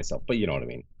actually kill myself, but you know what I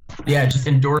mean. Yeah, just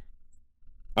endure.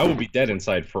 I will be dead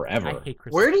inside forever. I hate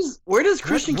Christian. Where does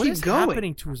Christian What keep is going?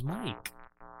 happening to his mic?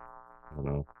 I don't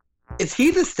know. Is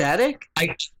he the static? I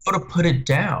got to put it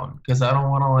down because I don't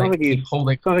want to keep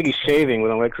holding. Sounds like he's shaving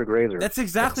with an electric razor. That's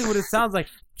exactly what it sounds like.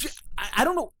 I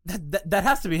don't know. That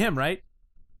has to be him, right?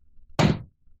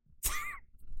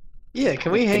 Yeah,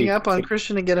 can we hang up on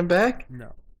Christian and get him back?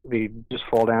 No. Did he just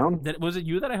fall down? Was it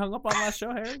you that I hung up on last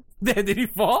show, Harry? Did he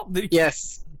fall?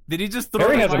 Yes. Did he just throw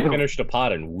Harry the hasn't mic? finished a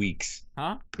pod in weeks.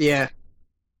 Huh? Yeah.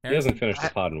 He hasn't finished a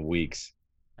pod in weeks.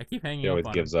 I keep hanging He up always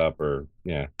on gives him. up, or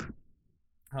yeah.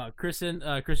 Chris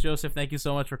Joseph, thank you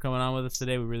so much for coming on with us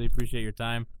today. We really appreciate your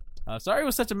time. Sorry it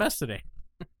was such a mess today.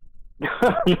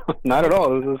 Not at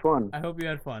all. This was fun. I hope you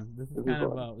had fun. This is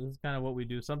kind of what we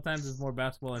do. Sometimes it's more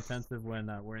basketball intensive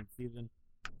when we're in season,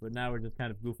 but now we're just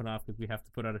kind of goofing off because we have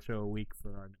to put out a show a week for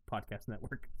our podcast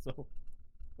network. So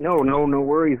No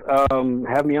worries.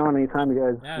 Have me on anytime you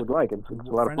guys would like. It's a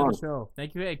lot of friend fun. the show.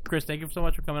 Thank you, hey Chris. Thank you so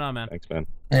much for coming on, man. Thanks, man.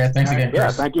 Yeah, thanks again. Yeah,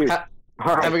 Chris. thank you.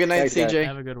 All right. Have a good night, Thanks, guys. CJ.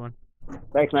 Have a good one.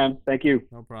 Thanks, man. Thank you.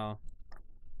 No problem.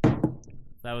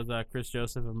 That was Chris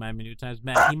Joseph of Miami New Times.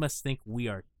 Man, he must think we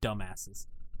are dumbasses.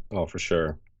 Oh, for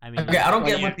sure. I mean, Okay, I don't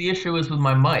get what the issue is with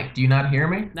my mic. Do you not hear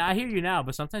me? Nah, I hear you now,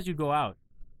 but sometimes you go out.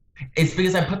 It's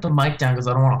because I put the mic down because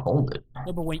I don't want to hold it.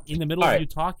 No, but when in the middle of you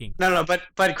talking. No,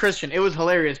 but Christian, it was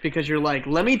hilarious because you're like,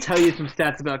 let me tell you some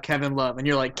stats about Kevin Love, and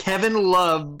you're like, Kevin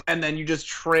Love, and then you just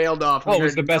trailed off. Oh, it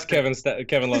was the best Kevin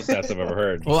Love stats I've ever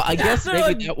heard. Well, I guess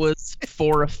maybe that was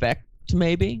for effect,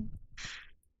 maybe.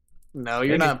 No,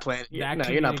 you're not playing. No,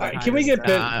 you're not playing. Can we get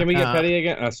Petty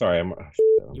again? Oh, sorry,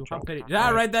 You hop Petty.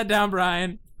 Write that down,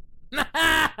 Brian. Dude,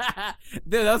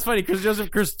 that was funny. Chris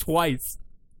Joseph cursed twice.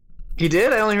 He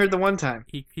did? I only heard the one time.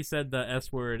 He said the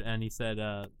S word, and he said,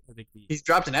 I think he's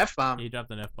dropped an F-bomb. He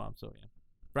dropped an F-bomb, so yeah.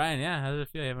 Brian, yeah, how does it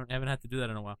feel? You haven't had to do that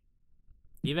in a while.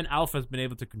 Even Alpha's been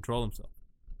able to control himself.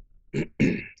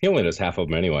 He only does half of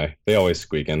them anyway. They always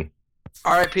squeak in.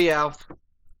 R.I.P. Alf.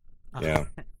 Yeah.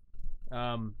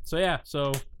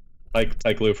 So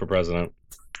like Lou for president.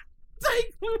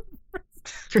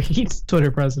 He's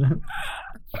Twitter president.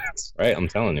 That's right. I'm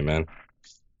telling you, man.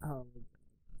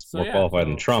 So More qualified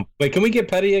than Trump. Wait, can we get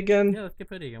Petty again? Yeah, let's get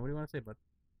Petty again. What do you want to say, bud?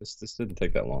 This didn't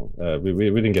take that long. We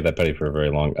didn't get that Petty for very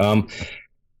long.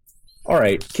 All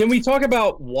right. Can we talk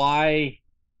about why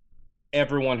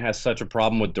everyone has such a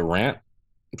problem with Durant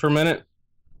for a minute?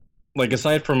 Like,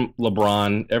 aside from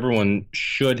LeBron, everyone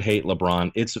should hate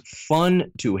LeBron. It's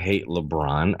fun to hate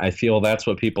LeBron. I feel that's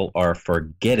what people are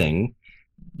forgetting.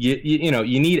 You know,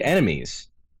 you need enemies.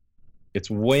 It's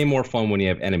way more fun when you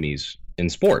have enemies in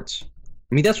sports.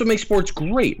 I mean, that's what makes sports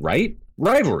great, right?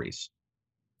 Rivalries.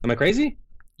 Am I crazy?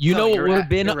 You know what would have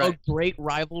been a great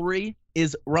rivalry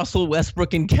is Russell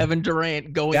Westbrook and Kevin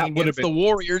Durant going against the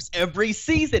Warriors every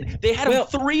season. They had him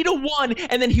 3-1,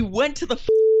 and then he went to the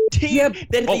team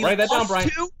that he write that down, lost Brian.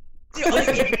 to.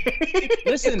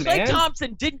 Listen, if Klay man.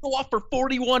 Thompson didn't go off for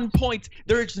 41 points,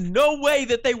 there's no way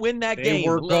that they win that game. They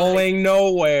were going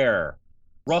nowhere.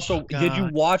 Russell, Oh, did you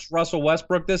God. watch Russell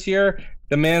Westbrook this year?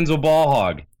 The man's a ball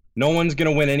hog. No one's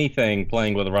gonna win anything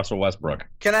playing with Russell Westbrook.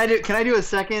 Can I do a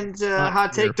second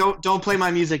hot take? Don't play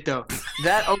my music though.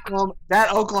 That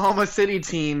Oklahoma City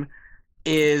team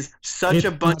is such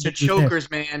a bunch of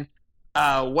chokers, man.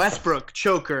 Westbrook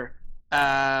choker,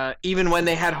 Even when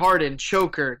they had Harden,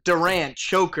 choker. Durant,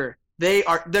 choker. They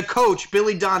are the coach,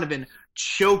 Billy Donovan,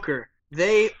 choker.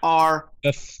 They are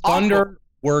the Thunder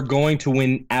were going to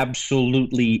win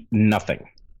absolutely nothing.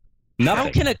 Nothing.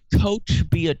 How can a coach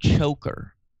be a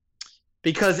choker?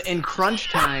 Because in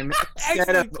crunch time,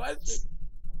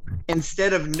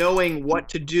 instead of knowing what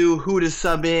to do, who to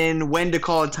sub in, when to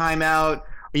call a timeout,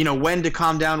 when to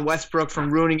calm down Westbrook from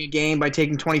ruining a game by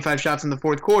taking 25 shots in the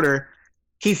fourth quarter,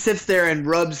 he sits there and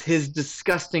rubs his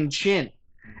disgusting chin.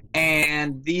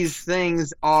 And these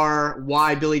things are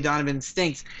why Billy Donovan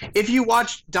stinks. If you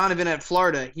watched Donovan at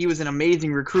Florida, he was an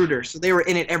amazing recruiter. So they were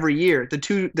in it every year.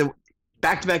 The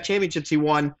back-to-back championships he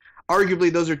won,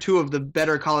 arguably those are two of the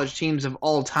better college teams of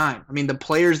all time. I mean, the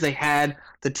players they had,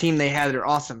 the team they had, are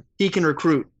awesome. He can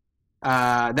recruit.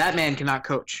 That man cannot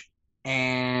coach.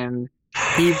 And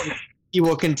he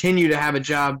will continue to have a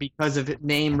job because of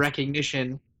name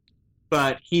recognition,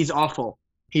 but he's awful.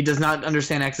 He does not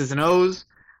understand X's and O's.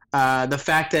 The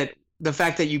fact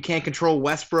that you can't control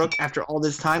Westbrook after all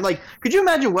this time, like, could you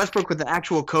imagine Westbrook with the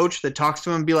actual coach that talks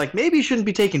to him and be like, maybe you shouldn't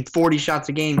be taking 40 shots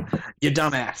a game, you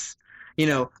dumbass.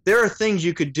 There are things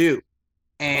you could do,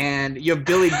 and you have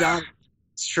Billy Donovan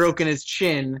stroking his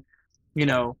chin,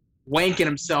 wanking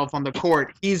himself on the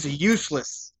court. He's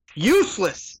useless.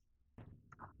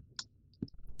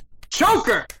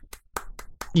 Choker.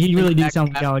 You really do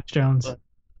sound like Alex Jones. You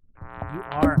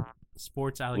are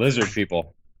sports Alex. Lizard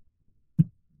people.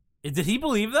 Did he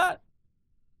believe that?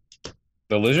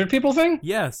 The lizard people thing?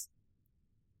 Yes.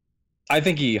 I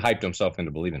think he hyped himself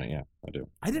into believing it. Yeah, I do.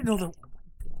 I didn't know that.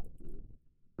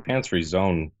 Pants Free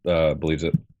Zone believes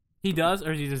it. He does,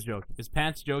 or is he just joking? Is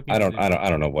Pants joking? I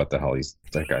don't know what the hell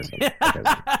that guy's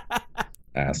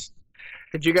ass.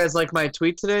 Did you guys like my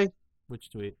tweet today? Which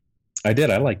tweet? I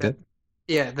did. I liked it.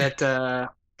 Yeah,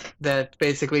 that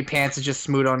basically Pants is just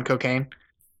smooth on cocaine.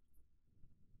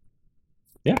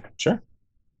 Yeah, sure.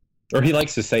 Or he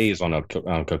likes to say he's on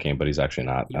cocaine, but he's actually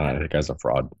not. I think guy's a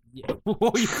fraud. Yeah.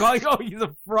 He's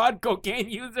a fraud cocaine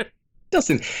user.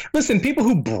 Listen, people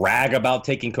who brag about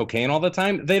taking cocaine all the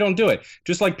time, they don't do it.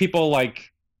 Just like people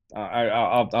like,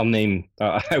 I'll name,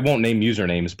 I won't name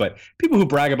usernames, but people who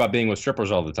brag about being with strippers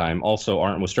all the time also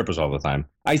aren't with strippers all the time.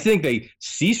 I think they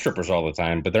see strippers all the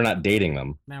time, but they're not dating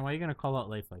them. Man, why are you going to call out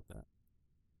Leif like that?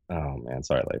 Oh, man.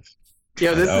 Sorry, Leif.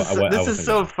 Yo, this is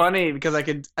so funny because I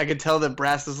could tell that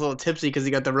Brass is a little tipsy because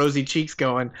he got the rosy cheeks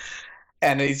going,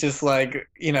 and he's just like,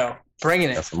 bringing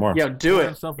it. Yo, do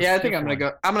it. Yeah, I think I'm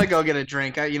gonna go get a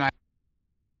drink. I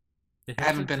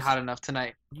haven't been hot enough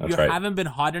tonight. You haven't been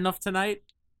hot enough tonight?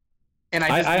 And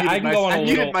I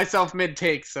muted myself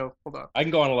mid-take, so hold on. I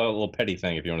can go on a little petty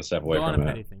thing if you want to step away from it. Go on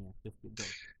a petty thing, yeah.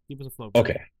 Just keep us afloat.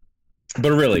 Okay.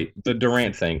 But really, the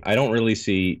Durant thing, I don't really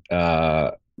see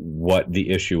what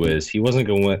the issue is. He wasn't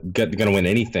going to win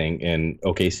anything in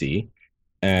OKC.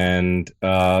 And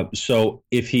so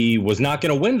if he was not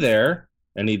going to win there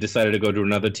and he decided to go to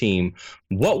another team,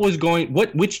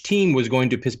 which team was going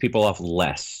to piss people off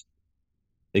less?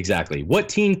 Exactly. What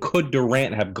team could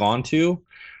Durant have gone to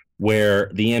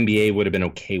where the NBA would have been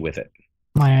okay with it?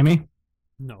 Miami?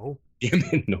 No.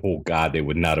 No, God, they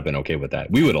would not have been okay with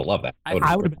that. We would have loved that. I would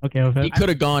have been okay with it. He could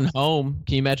have gone home.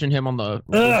 Can you imagine him on the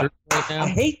right now? I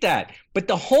hate that. But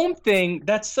the home thing,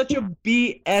 that's such a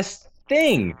BS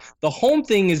thing. The home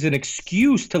thing is an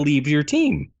excuse to leave your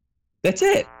team. That's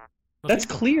it. That's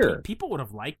clear. People would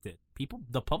have liked it.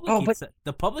 The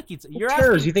public eats. You're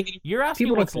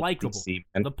asking what's likable.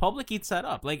 The public eats that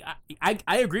up. Like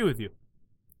I agree with you.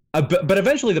 But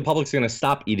eventually the public's going to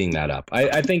stop eating that up.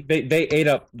 I think they ate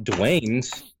up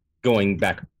Dwayne's going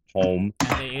back home.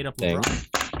 And they ate up LeBron.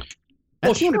 That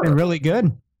would have been really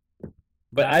good.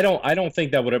 But I don't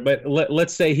think that would have. But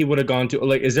let's say he would have gone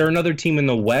to is there another team in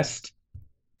the West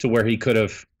to where he could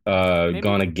have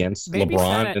gone against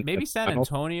LeBron? Maybe San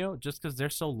Antonio, just because they're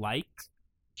so liked.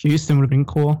 Houston would have been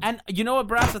cool. And you know what,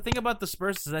 Brass? The thing about the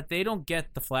Spurs is that they don't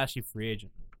get the flashy free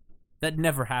agent. That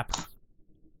never happens.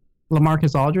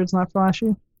 LaMarcus Aldridge's not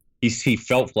flashy? He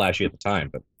felt flashy at the time,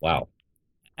 but wow.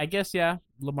 I guess, yeah,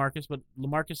 LaMarcus, but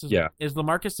LaMarcus is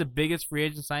LaMarcus the biggest free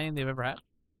agent signing they've ever had?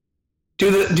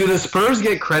 Do the Spurs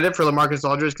get credit for LaMarcus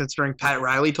Aldridge considering Pat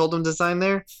Riley told them to sign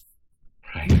there?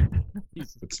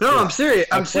 No, I'm serious.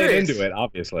 I'm serious. Played into it,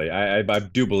 obviously. I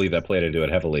do believe that played into it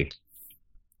heavily.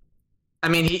 I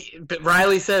mean, but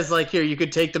Riley says, like, here, you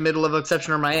could take the middle of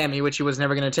exception or Miami, which he was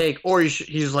never going to take, or you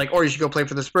should go play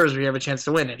for the Spurs where you have a chance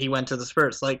to win it. He went to the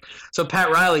Spurs. Like, so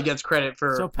Pat Riley gets credit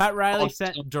for. So Pat Riley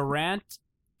sent Durant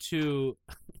to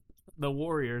the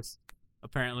Warriors,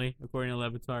 apparently, according to Le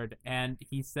Batard, and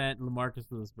he sent LaMarcus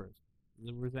to the Spurs.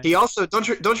 He also don't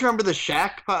you remember the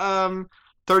Shaq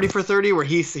 30 for 30 where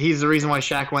he's the reason why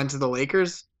Shaq went to the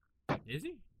Lakers? Is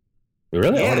he?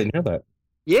 Really? Yeah. Oh, I didn't know that.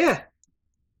 Yeah.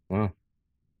 Wow.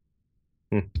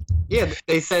 Yeah,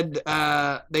 they said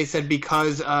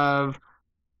because of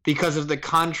the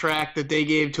contract that they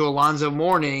gave to Alonzo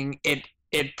Mourning,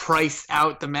 it priced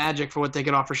out the Magic for what they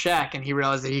could offer Shaq, and he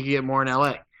realized that he could get more in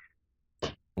LA.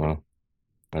 Wow.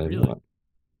 I didn't Really? know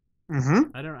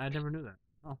Mm-hmm. I never knew that.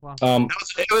 Oh wow.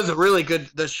 It was a really good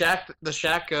the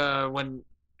Shaq when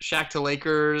Shaq to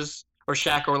Lakers or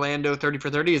Shaq Orlando 30 for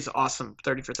 30 is awesome.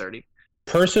 30 for 30.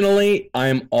 Personally,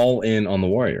 I'm all in on the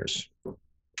Warriors.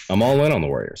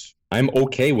 I'm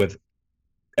okay with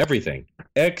everything,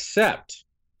 except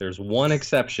there's one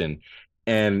exception,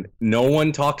 and no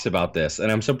one talks about this,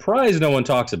 and I'm surprised no one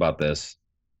talks about this.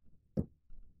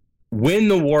 When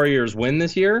the Warriors win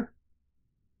this year,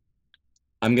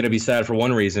 I'm going to be sad for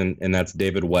one reason, and that's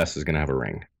David West is going to have a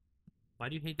ring. Why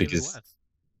do you hate David West?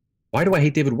 Why do I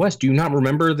hate David West? Do you not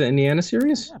remember the Indiana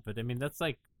series? Yeah, but I mean that's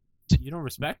like you don't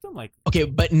respect him. Like Okay,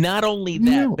 but not only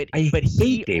that, but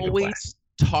he David always West.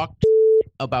 talked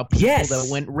about people Yes!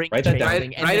 that went ring Write that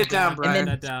chasing. down. Write it down, Brian.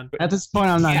 that down. At this point,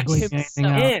 I'm not bleeping anything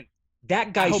out. And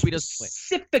that guy I hope he doesn't win.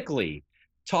 specifically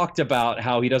talked about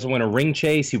how he doesn't want a ring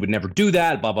chase. He would never do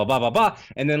that, blah, blah, blah, blah, blah.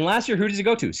 And then last year, who does he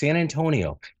go to? San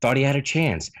Antonio. Thought he had a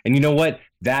chance. And you know what?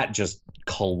 That just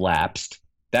collapsed.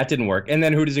 That didn't work. And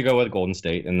then who does he go with? Golden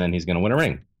State. And then he's going to win a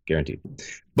ring. Guaranteed.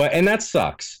 And that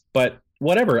sucks. But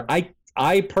whatever.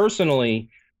 I personally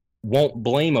won't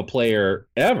blame a player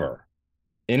ever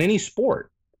in any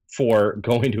sport for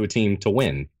going to a team to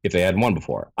win if they hadn't won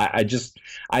before. I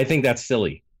think that's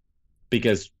silly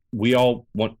because we all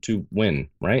want to win,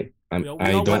 right?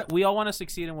 We all want to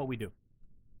succeed in what we do.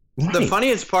 Right. The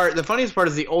funniest part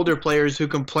is the older players who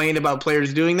complain about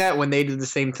players doing that when they did the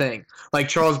same thing. Like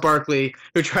Charles Barkley,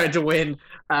 who tried to win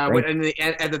Right.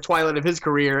 at the twilight of his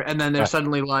career, and then they're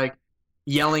suddenly like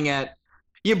yelling at.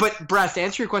 Yeah, but Brass, to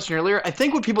answer your question earlier, I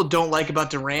think what people don't like about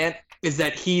Durant is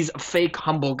that he's a fake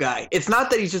humble guy. It's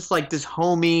not that he's just like this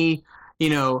homey,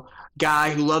 guy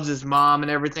who loves his mom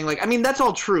and everything. Like, I mean, that's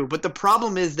all true, but the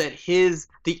problem is that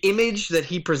the image that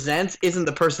he presents isn't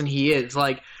the person he is.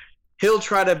 Like, he'll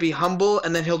try to be humble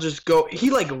and then he'll just go. He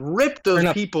like ripped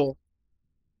those people.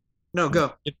 No,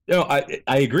 go. No,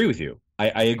 I agree with you.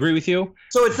 I agree with you.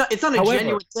 So it's not a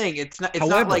genuine thing. It's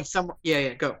not like some.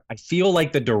 Yeah, go. I feel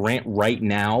like the Durant right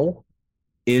now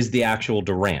is the actual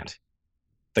Durant,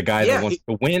 the guy that wants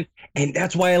to win, and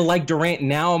that's why I like Durant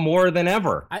now more than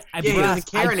ever. He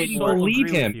doesn't care I didn't anymore.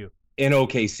 believe him in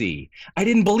OKC. I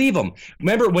didn't believe him.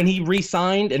 Remember when he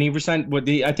re-signed, and he resigned?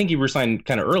 I think he resigned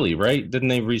kind of early, right? Didn't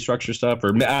they restructure stuff?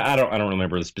 Or I don't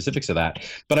remember the specifics of that.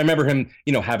 But I remember him,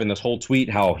 having this whole tweet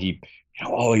how he.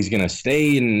 He's going to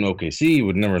stay in OKC,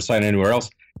 would never sign anywhere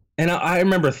else. And I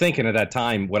remember thinking at that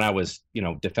time when I was,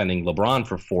 defending LeBron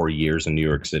for 4 years in New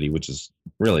York City, which is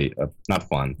really not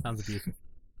fun. Sounds abusive.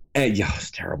 And yeah, it's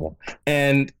terrible.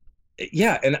 And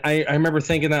yeah, and I remember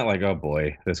thinking that like, oh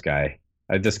boy, this guy,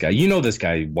 this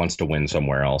guy wants to win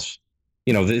somewhere else.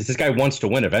 This guy wants to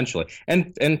win eventually.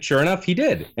 And sure enough, he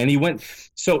did. And he went.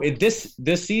 So this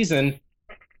season.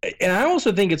 And I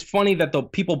also think it's funny that the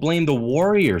people blame the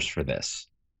Warriors for this.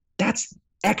 That's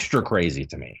extra crazy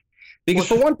to me. Because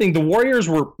for one thing, the Warriors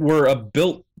were a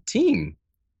built team.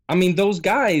 I mean, those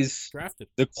guys, drafted.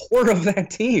 The core of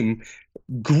that team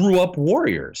grew up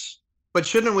Warriors. But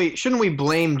shouldn't we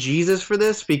blame Jesus for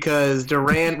this? Because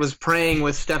Durant was praying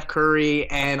with Steph Curry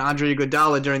and Andre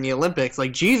Iguodala during the Olympics.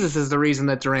 Like, Jesus is the reason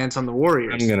that Durant's on the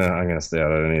Warriors. I'm gonna stay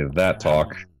out of any of that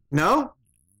talk. No?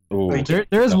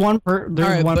 There's one.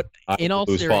 But in all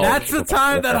seriousness, that's the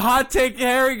time that Hot Take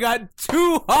Harry got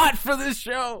too hot for this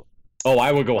show. Oh,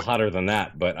 I would go hotter than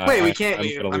that, but wait, we can't.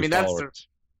 I mean,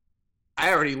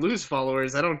 I already lose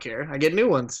followers. I don't care. I get new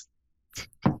ones.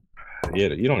 Yeah,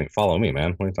 you don't even follow me,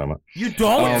 man. What are you talking about? You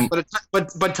don't.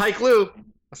 But Tyke Lue,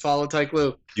 I follow Tyke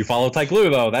Lue. You follow Tyke Lue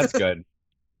though. That's good.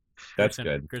 That's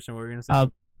good. Christian, what were you gonna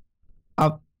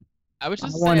say? I was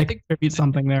just want to contribute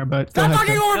something there, but stop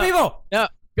talking over people. No.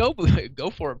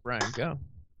 Go for it, Brian. Go.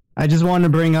 I just wanted to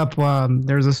bring up.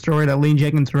 There's a story that Lee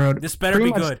Jenkins wrote. This better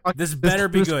be good. This better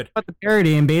be good. About the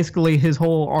parody, and basically his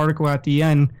whole article at the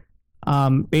end,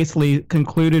 basically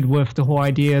concluded with the whole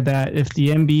idea that if the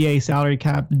NBA salary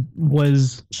cap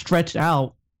was stretched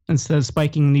out instead of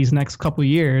spiking in these next couple of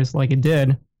years like it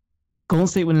did, Golden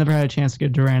State would never had a chance to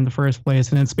get Durant in the first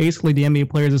place. And it's basically the NBA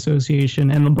Players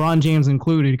Association and LeBron James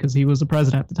included because he was the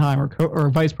president at the time or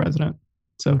vice president.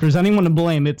 So if there's anyone to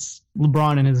blame, it's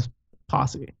LeBron and his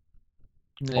posse.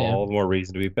 All the more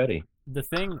reason to be petty. The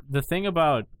thing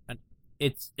about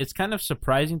it's kind of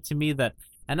surprising to me that,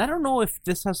 and I don't know if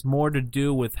this has more to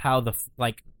do with how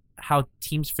how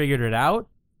teams figured it out,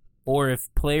 or if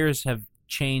players have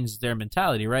changed their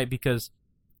mentality, right? Because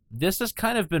this has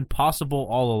kind of been possible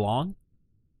all along,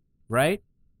 right?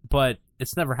 But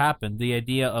it's never happened, the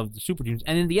idea of the super teams.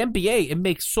 And in the NBA, it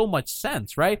makes so much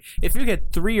sense, right? If you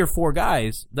get 3 or 4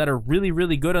 guys that are really,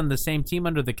 really good on the same team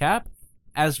under the cap,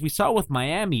 as we saw with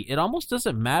Miami, it almost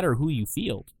doesn't matter who you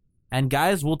field. And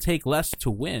guys will take less to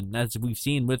win, as we've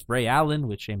seen with Ray Allen,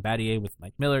 with Shane Battier, with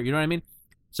Mike Miller, you know what I mean?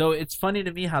 So it's funny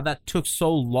to me how that took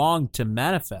so long to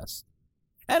manifest.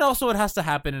 And also it has to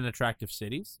happen in attractive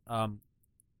cities.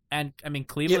 And, I mean,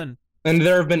 Cleveland... Yeah. And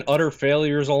there have been utter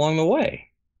failures along the way.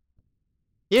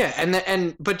 Yeah,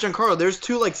 but Giancarlo, there's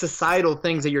 2 like societal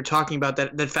things that you're talking about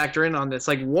that factor in on this.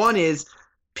 Like, one is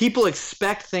people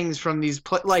expect things from these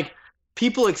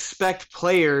people expect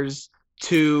players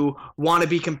to want to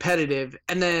be competitive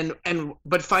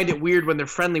but find it weird when they're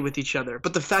friendly with each other.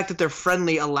 But the fact that they're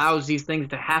friendly allows these things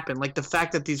to happen. Like, the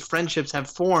fact that these friendships have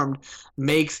formed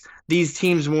makes these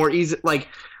teams more easy. Like,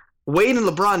 Wade and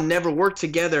LeBron never work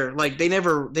together. Like, they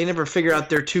never figure out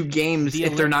their 2 games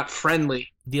if they're not friendly.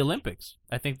 The Olympics.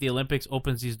 I think the Olympics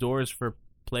opens these doors for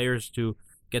players to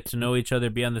get to know each other,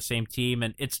 be on the same team,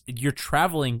 and you're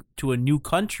traveling to a new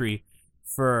country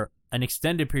for an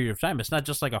extended period of time. It's not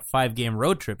just like a 5-game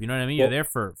road trip. You know what I mean? You're there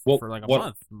for like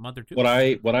a month or 2. What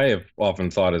I have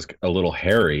often thought is a little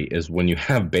hairy is when you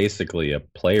have basically a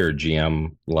player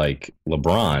GM like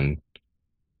LeBron.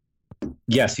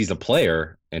 Yes, he's a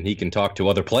player and he can talk to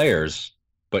other players,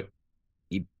 but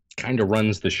he kind of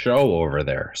runs the show over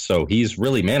there. So he's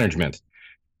really management,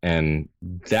 and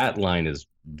that line is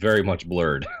very much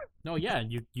blurred. No, yeah,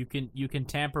 you can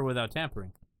tamper without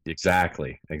tampering.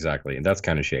 Exactly. And that's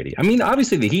kind of shady. I mean,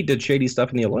 obviously the Heat did shady stuff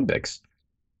in the Olympics.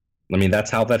 I mean,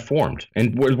 that's how that formed.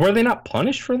 And were they not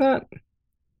punished for that?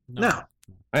 No.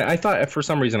 I thought, for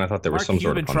some reason, there was some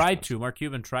sort of punishment. Mark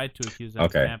Cuban tried to accuse them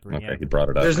of tampering. Okay, he brought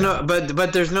it up. There's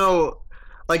there's no,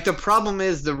 like, the problem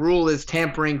is the rule is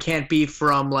tampering can't be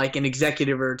from, like, an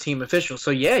executive or a team official.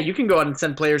 So, yeah, you can go out and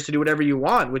send players to do whatever you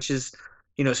want, which is,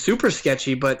 super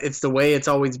sketchy, but it's the way it's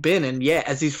always been. And, yeah,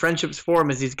 as these friendships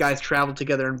form, as these guys travel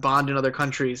together and bond in other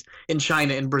countries, in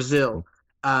China, in Brazil,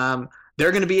 they're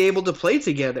going to be able to play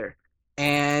together.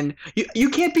 And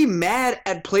you can't be mad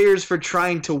at players for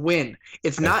trying to win.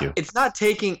 It's not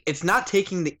taking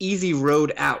the easy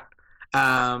road out,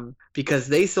 because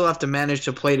they still have to manage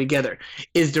to play together.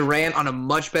 Is Durant on a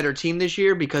much better team this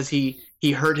year because he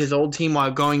hurt his old team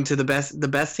while going to the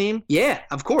best team? Yeah,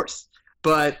 of course.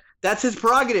 But that's his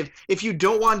prerogative. If you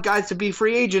don't want guys to be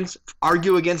free agents,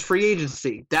 argue against free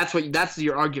agency. That's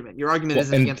your argument. Your argument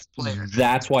isn't against the player.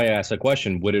 That's why I asked the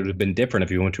question. Would it have been different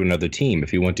if you went to another team?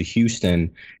 If you went to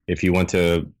Houston, if you went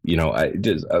to,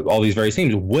 all these various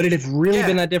teams, would it have really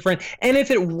been that different? And if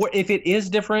it is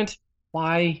different,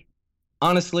 why?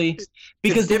 Honestly,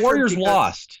 because the Warriors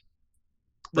lost.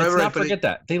 Let's not forget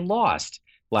that. They lost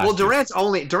last year.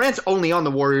 Durant's only on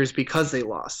the Warriors because they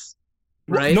lost.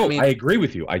 Right? No, I agree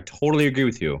with you. I totally agree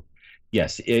with you.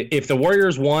 Yes, if the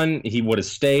Warriors won, he would have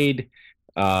stayed.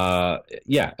 Yeah,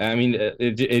 I mean,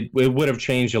 it would have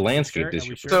changed the landscape this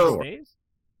year. So,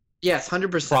 yes,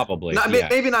 100%. Probably.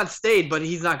 Maybe not stayed, but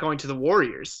he's not going to the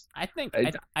Warriors. I think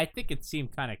it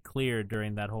seemed kind of clear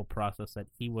during that whole process that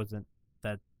he wasn't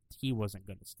going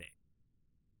to stay.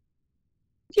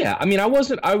 Yeah, I mean, I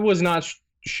was not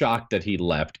shocked that he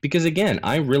left because, again,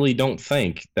 I really don't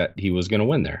think that he was going to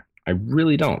win there. I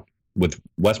really don't. With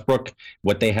Westbrook,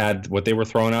 what they were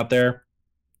throwing out there,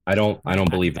 I don't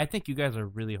believe it. I think you guys are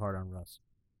really hard on Russ.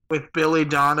 With Billy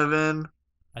Donovan.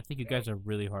 I think you guys are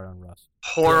really hard on Russ.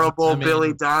 Horrible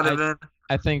Billy Donovan.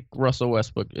 I think Russell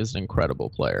Westbrook is an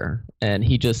incredible player, and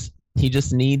he just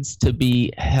needs to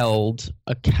be held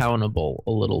accountable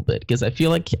a little bit because I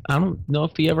feel like I don't know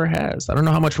if he ever has. I don't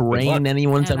know how much rain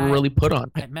anyone's ever really put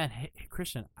on him. Man, hey,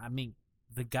 Christian, I mean,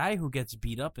 the guy who gets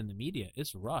beat up in the media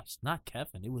is Russ, not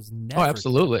Kevin. It was never. Oh,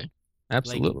 absolutely,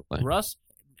 absolutely. Like, Russ,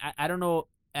 I don't know.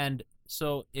 And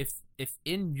so if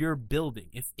in your building,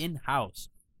 if in house,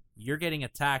 you're getting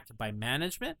attacked by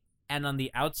management, and on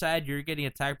the outside you're getting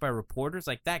attacked by reporters,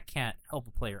 like that can't help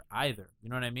a player either. You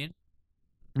know what I mean?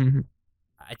 Mm-hmm.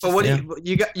 But what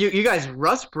you guys?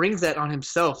 Russ brings that on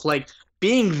himself, like.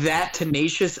 Being that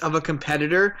tenacious of a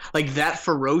competitor, like that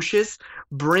ferocious,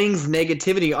 brings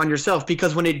negativity on yourself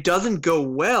because when it doesn't go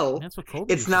well, that's what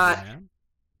Kobe it's not. Man.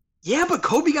 Yeah, but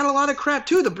Kobe got a lot of crap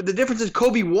too. The difference is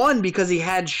Kobe won because he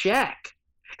had Shaq,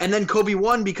 and then Kobe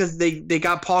won because they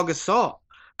got Paul Gasol.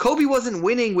 Kobe wasn't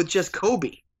winning with just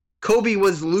Kobe. Kobe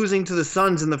was losing to the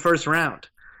Suns in the first round.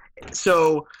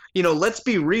 So, let's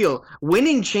be real.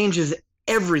 Winning changes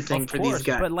everything for these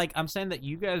guys. But I'm saying that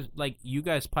you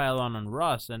guys pile on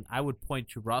Russ, and I would point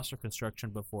to roster construction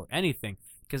before anything.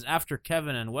 Because after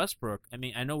Kevin and Westbrook, I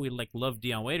mean, I know we love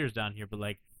Dion Waiters down here, but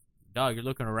dog, you're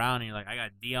looking around and you're like, I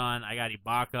got Dion, I got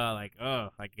Ibaka,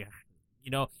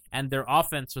 and their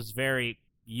offense was very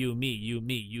you,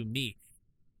 me.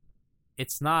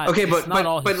 It's not okay, it's but not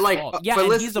all his fault. Yeah, but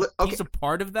and he's a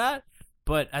part of that.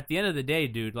 But at the end of the day,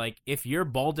 dude, if you're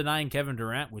ball denying Kevin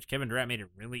Durant, which Kevin Durant made it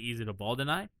really easy to ball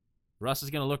deny, Russ is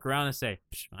gonna look around and say,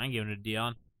 I ain't giving it to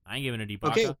Dion, I ain't giving it to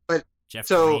Ibaka. Okay, but Jeff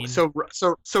so Green.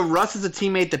 so Russ is a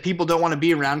teammate that people don't want to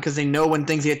be around because they know when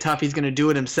things get tough, he's going to do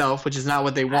it himself, which is not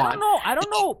what they want. I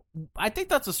don't know. I think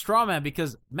that's a straw man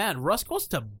because, man, Russ goes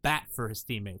to bat for his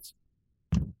teammates.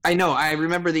 I know. I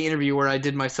remember the interview where I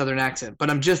did my Southern accent, but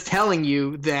I'm just telling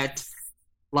you that,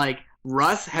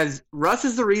 Russ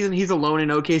is the reason he's alone in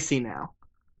OKC now.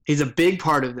 He's a big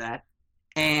part of that,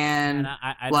 and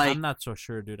I'm not so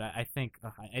sure, dude. I think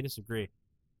I disagree.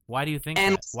 Why do you think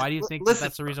that? Why do you think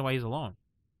that's the reason why he's alone?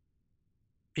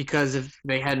 Because if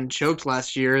they hadn't choked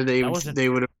last year, they would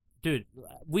have. Dude,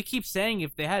 we keep saying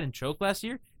if they hadn't choked last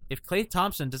year, if Klay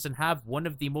Thompson doesn't have one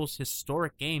of the most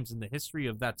historic games in the history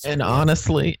of that sport. And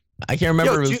honestly, I can't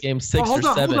remember if it was game 6 or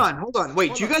 7. Hold on.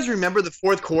 Wait, do you guys remember the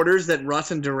fourth quarters that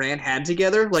Russ and Durant had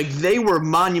together? They were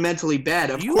monumentally bad.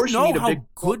 Of course, you need a big. How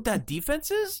good that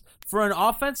defense is for an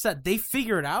offense that they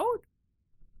figured out?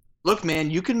 Look, man,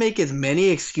 you can make as many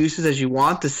excuses as you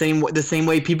want. The same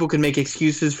way people can make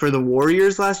excuses for the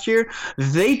Warriors last year.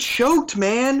 They choked,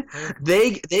 man.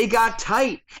 They got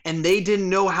tight and they didn't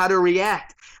know how to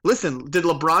react. Listen, did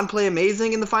LeBron play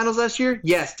amazing in the finals last year?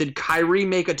 Yes. Did Kyrie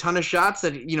make a ton of shots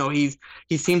that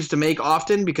he seems to make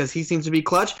often because he seems to be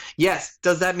clutch? Yes.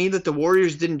 Does that mean that the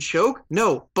Warriors didn't choke?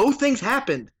 No. Both things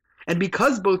happened, and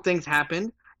because both things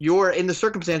happened, you're in the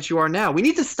circumstance you are now. We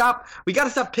got to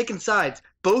stop picking sides.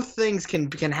 Both things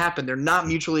can happen. They're not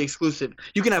mutually exclusive.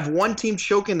 You can have one team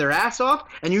choking their ass off,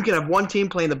 and you can have one team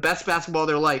playing the best basketball of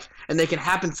their life, and they can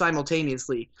happen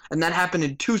simultaneously. And that happened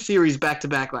in 2 series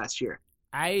back-to-back last year.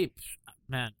 I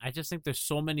just think there's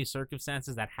so many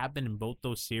circumstances that happen in both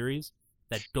those series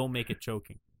that don't make it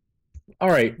choking. All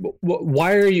right.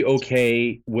 Why are you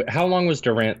okay? How long was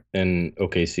Durant in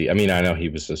OKC? I mean, I know he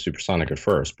was a Supersonic at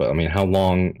first, but I mean, how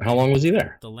long was he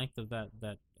there? The length of that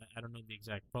I don't know the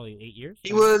exact, probably 8 years.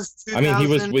 He was. I mean,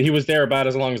 he was there about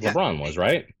as long as LeBron was,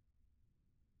 right?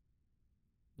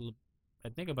 I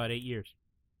think about 8 years.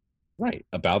 Right,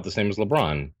 about the same as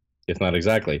LeBron, if not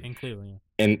exactly. In Cleveland.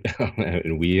 And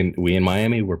we in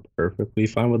Miami were perfectly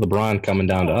fine with LeBron coming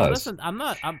down to us. Listen,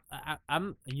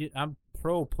 I'm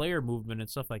pro player movement and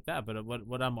stuff like that, but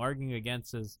what I'm arguing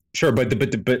against is sure, but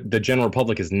the general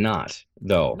public is not,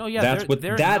 though. No, yeah,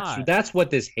 that's what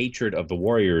this hatred of the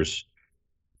Warriors,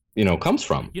 comes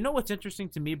from. You know what's interesting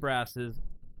to me, Brass, is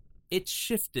it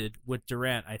shifted with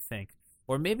Durant, I think,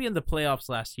 or maybe in the playoffs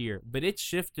last year, but it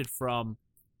shifted from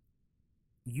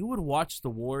you would watch the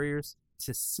Warriors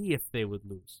to see if they would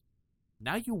lose.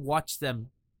 Now you watch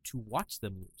them to watch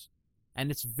them lose.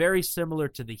 And it's very similar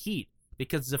to the Heat,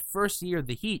 because the first year of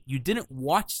the Heat, you didn't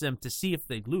watch them to see if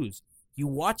they'd lose. You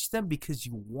watched them because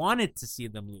you wanted to see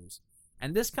them lose.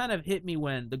 And this kind of hit me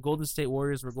when the Golden State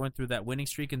Warriors were going through that winning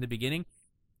streak in the beginning.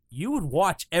 You would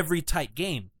watch every tight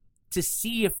game to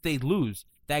see if they'd lose.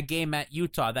 That game at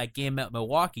Utah, that game at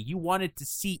Milwaukee, you wanted to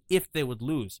see if they would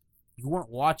lose. You weren't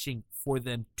watching for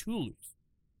them to lose.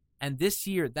 And this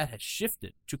year, that has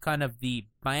shifted to kind of the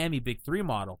Miami Big Three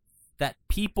model, that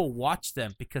people watch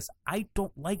them because I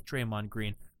don't like Draymond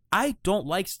Green. I don't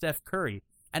like Steph Curry.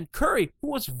 And Curry, who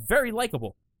was very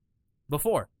likable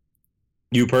before.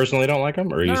 You personally don't like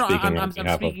him? Or are you speaking I'm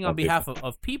speaking on behalf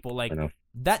of people.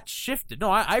 That shifted. No,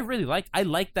 I really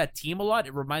like that team a lot.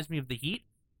 It reminds me of the Heat.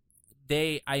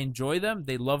 I enjoy them.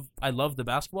 I love the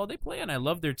basketball they play, and I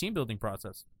love their team building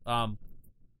process.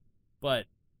 But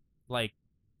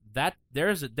that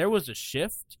there was a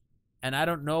shift, and I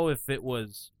don't know if it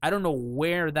was. I don't know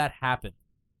where that happened,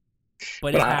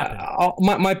 but it happened.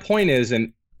 My point is,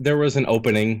 and there was an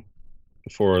opening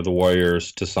for the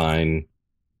Warriors to sign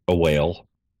a whale,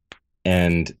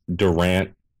 and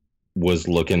Durant was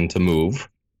looking to move,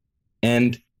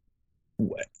 and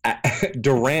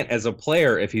Durant as a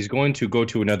player, if he's going to go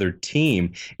to another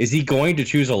team, is he going to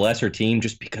choose a lesser team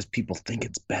just because people think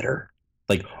it's better?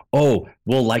 Like, oh,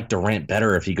 we'll like Durant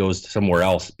better if he goes somewhere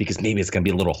else because maybe it's going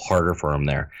to be a little harder for him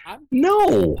there.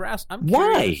 No. Brass,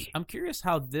 Why? I'm curious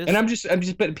how this. And I'm just,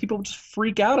 but people just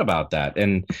freak out about that,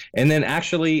 and then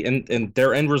actually, and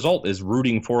their end result is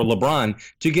rooting for LeBron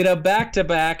to get a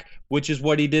back-to-back, which is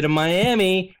what he did in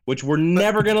Miami, which we're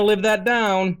never going to live that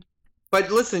down. But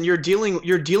listen, you're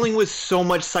dealing with so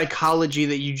much psychology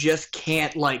that you just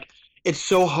can't it's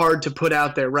so hard to put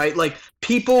out there, right? Like,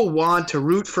 people want to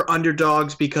root for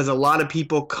underdogs because a lot of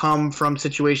people come from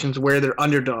situations where they're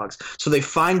underdogs. So they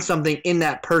find something in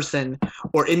that person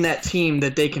or in that team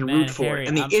that they can root for. Harry,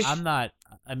 And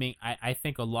I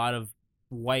think a lot of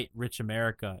white rich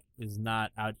America is not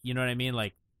out. You know what I mean?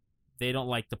 Like, they don't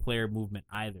like the player movement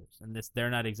either. And they're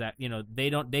not exact. You know,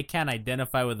 they can't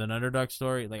identify with an underdog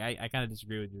story. Like, I kind of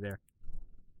disagree with you there.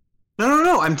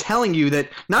 No. I'm telling you that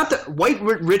not that white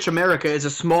rich America is a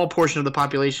small portion of the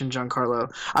population,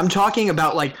 Giancarlo. I'm talking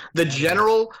about the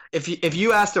general. If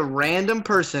you asked a random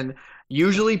person,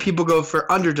 usually people go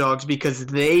for underdogs because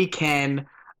they can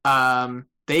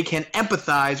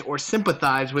empathize or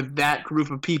sympathize with that group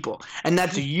of people, and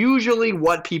that's usually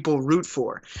what people root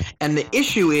for. And the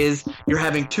issue is you're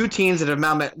having two teams that have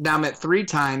now met 3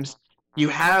 times. You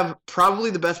have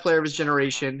probably the best player of his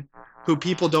generation, who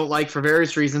people don't like for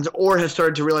various reasons, or have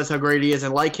started to realize how great he is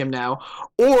and like him now.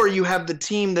 Or you have the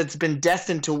team that's been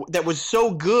destined to, that was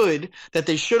so good that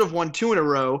they should have won 2 in a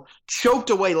row,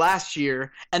 choked away last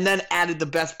year, and then added the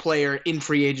best player in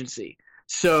free agency.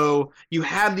 So you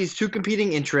have these 2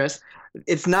 competing interests.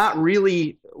 It's not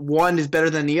really one is better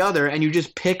than the other, and you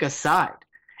just pick a side.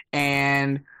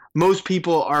 And most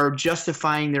people are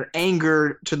justifying their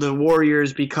anger to the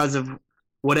Warriors because of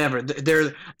whatever.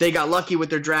 They got lucky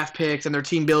with their draft picks and their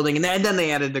team building, and then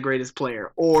they added the greatest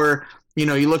player. Or,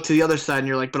 you look to the other side and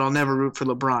you're like, but I'll never root for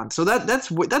LeBron. So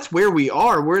that's where we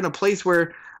are. We're in a place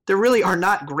where there really are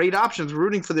not great options. We're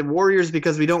rooting for the Warriors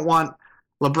because we don't want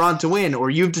LeBron to win,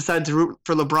 or you've decided to root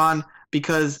for LeBron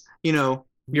because,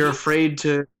 you're afraid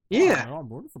to. Yeah. I'm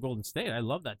rooting for Golden State. I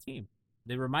love that team.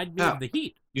 They remind me of the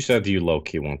Heat. You said you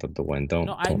low-key wanted to win.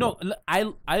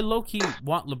 I low-key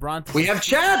want LeBron to win. We have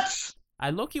chats! I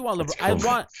low-key want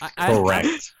LeBron.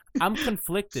 Correct. I'm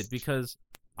conflicted because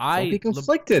Don't be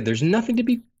conflicted. There's nothing to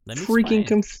be freaking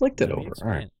conflicted over. All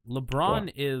right.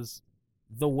 LeBron is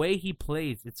the way he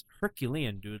plays. It's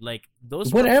Herculean, dude. Like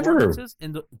those whatever. performances,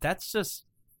 and that's just.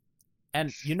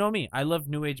 And you know me, I love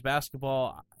new age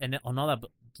basketball and all that.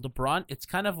 But LeBron, it's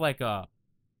kind of like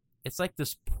it's like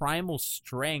this primal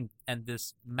strength and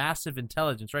this massive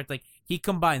intelligence, right? Like he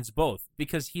combines both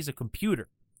because he's a computer.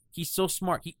 He's so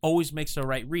smart. He always makes the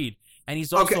right read, and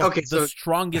he's also the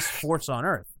strongest force on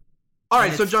earth. All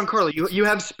right, so Giancarlo, you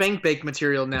have spank bake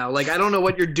material now. Like I don't know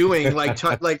what you're doing.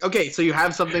 Okay, so you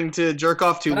have something to jerk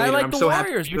off to. But later. I like I'm the so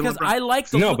Warriors happy because I like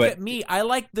the look at me. I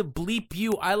like the bleep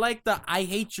you. I like the I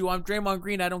hate you. I'm Draymond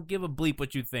Green. I don't give a bleep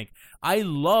what you think. I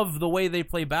love the way they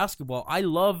play basketball. I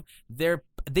love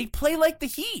they play like the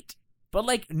Heat, but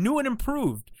like new and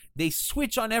improved. They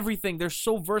switch on everything. They're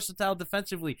so versatile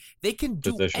defensively. They can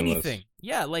do anything.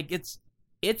 Yeah, like it's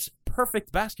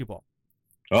perfect basketball.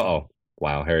 Uh-oh.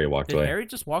 Wow, Harry walked away. Did Harry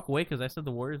just walk away because I said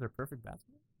the Warriors are perfect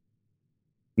basketball?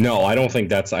 No, I don't think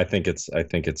that's. I think it's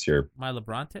your my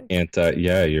LeBron take. And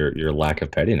your lack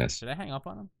of pettiness. Should I hang up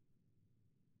on him?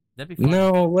 That'd be fun.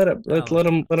 No, let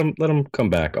him come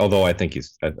back. Although I think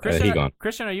he's gone.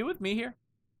 Christian, are you with me here?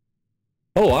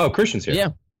 Oh wow, Christian's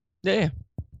here. Yeah.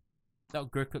 No,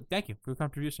 thank you for your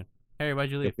contribution. Harry,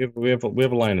 why'd you leave? We have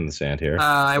a line in the sand here.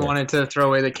 I wanted to throw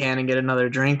away the can and get another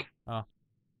drink. Oh.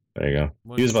 There you go.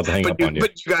 He was about to hang up on you.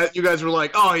 But you guys were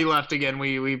like, oh, he left again.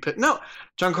 No,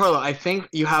 Giancarlo, I think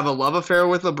you have a love affair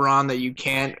with LeBron that you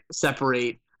can't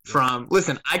separate from.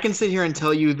 Listen, I can sit here and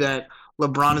tell you that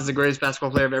LeBron is the greatest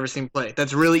basketball player I've ever seen play.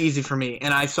 That's really easy for me.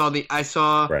 And I saw the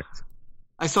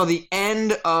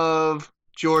end of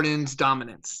Jordan's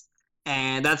dominance.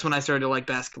 And that's when I started to like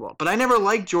basketball. But I never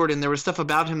liked Jordan. There was stuff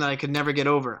about him that I could never get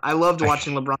over. I loved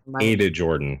watching LeBron. Hated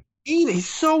Jordan. He's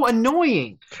so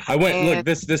annoying. Look,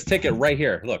 this ticket right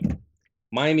here. Look,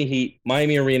 Miami Heat,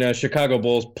 Miami Arena, Chicago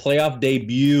Bulls playoff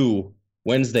debut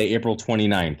Wednesday, April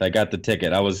 29th. I got the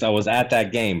ticket. I was at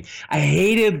that game. I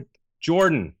hated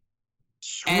Jordan.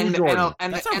 And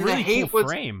that's a really cool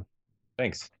frame.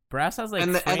 Thanks. Brass has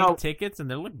framed tickets,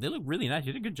 and they look really nice.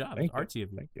 You did a good job. It's artsy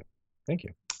of you. Thank you.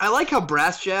 I like how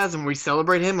Brass jazz and we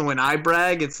celebrate him, and when I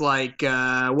brag, it's like,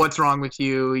 what's wrong with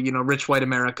you? Rich white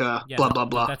America, blah blah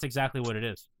blah. That's exactly what it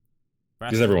is.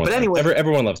 Because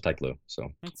everyone loves Tyke Lue.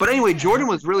 So. But anyway, Jordan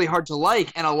was really hard to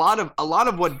like, and a lot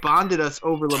of what bonded us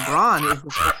over LeBron is the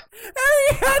fact.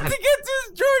 had to get to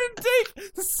his Jordan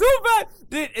take so bad.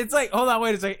 Dude, it's like, hold on,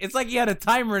 wait a second. It's like he had a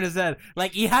timer in his head.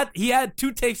 Like he had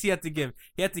 2 takes he had to give.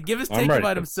 He had to give his take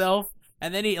about himself,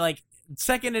 and then he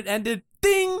second it ended,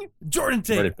 ding, Jordan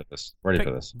take. Ready for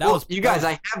this. That was you guys.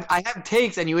 I have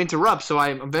takes, and you interrupt, so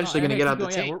I'm eventually going to get out the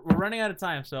take. Yeah, we're running out of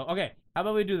time, so okay. How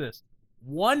about we do this?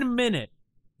 1 minute.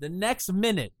 The next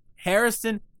minute,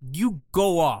 Harrison, you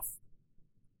go off.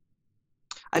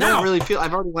 I don't really feel.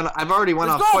 I've already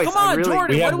went off twice. Come on,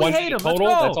 Jordan. We have what do we 1 hate him? total.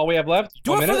 Let's go. That's all we have left.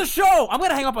 Do it for the show. I'm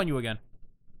gonna hang up on you again.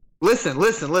 Listen.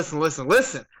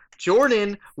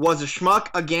 Jordan was a schmuck,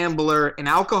 a gambler, an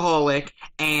alcoholic,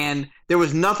 and there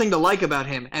was nothing to like about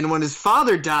him. And when his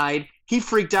father died, he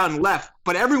freaked out and left.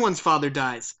 But everyone's father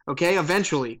dies, okay,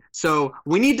 eventually. So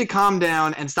we need to calm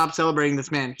down and stop celebrating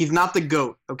this man. He's not the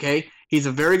GOAT, okay? He's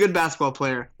a very good basketball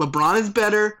player. LeBron is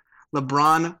better.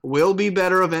 LeBron will be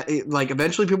better.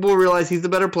 Eventually people will realize he's the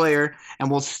better player, and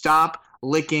we'll stop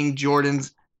licking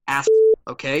Jordan's ass,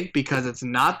 okay? Because it's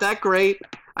not that great.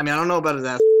 I mean, I don't know about his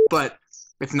ass, but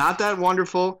it's not that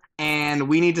wonderful, and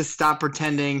we need to stop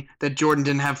pretending that Jordan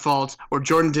didn't have faults or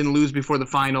Jordan didn't lose before the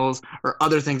finals or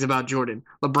other things about Jordan.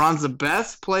 LeBron's the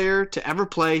best player to ever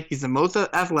play. He's the most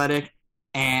athletic,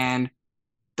 and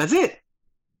that's it.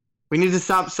 We need to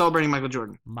stop celebrating Michael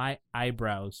Jordan. My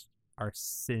eyebrows are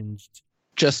singed.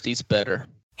 Justy's better.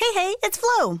 Hey, it's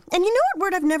Flo. And you know what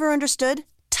word I've never understood?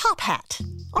 Top hat.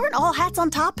 Aren't all hats on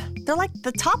top? They're like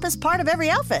the toppest part of every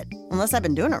outfit, unless I've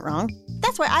been doing it wrong.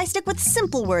 That's why I stick with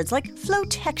simple words like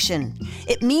Flotection.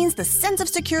 It means the sense of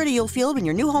security you'll feel when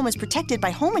your new home is protected by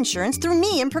home insurance through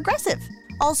me and Progressive.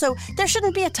 Also, there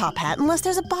shouldn't be a top hat unless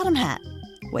there's a bottom hat.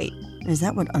 Wait, is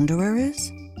that what underwear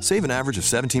is? Save an average of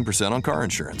 17% on car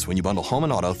insurance when you bundle home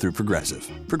and auto through Progressive.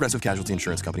 Progressive Casualty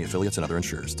Insurance Company affiliates and other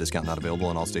insurers. Discount not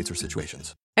available in all states or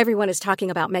situations. Everyone is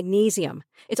talking about magnesium.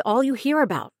 It's all you hear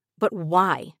about. But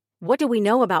why? What do we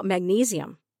know about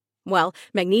magnesium? Well,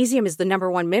 magnesium is the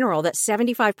 #1 mineral that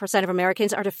 75% of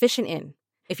Americans are deficient in.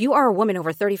 If you are a woman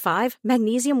over 35,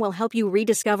 magnesium will help you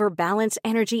rediscover balance,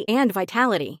 energy, and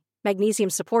vitality. Magnesium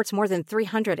supports more than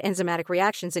 300 enzymatic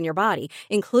reactions in your body,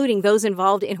 including those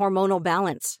involved in hormonal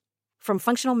balance. From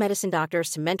functional medicine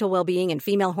doctors to mental well-being and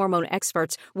female hormone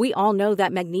experts, we all know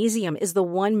that magnesium is the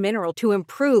one mineral to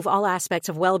improve all aspects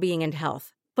of well-being and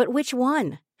health. But which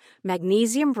one?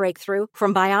 Magnesium Breakthrough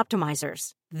from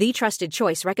Bioptimizers, the trusted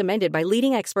choice recommended by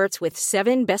leading experts with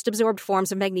 7 best-absorbed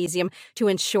forms of magnesium to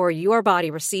ensure your body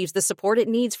receives the support it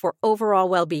needs for overall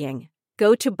well-being.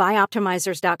 Go to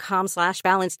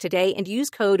bioptimizers.com/balance today and use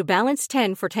code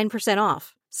BALANCE10 for 10%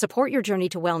 off. Support your journey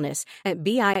to wellness at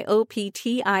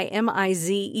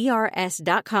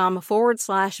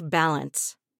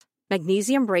bioptimizers.com/balance.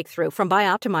 Magnesium Breakthrough from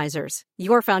Bioptimizers,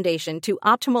 your foundation to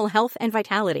optimal health and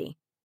vitality.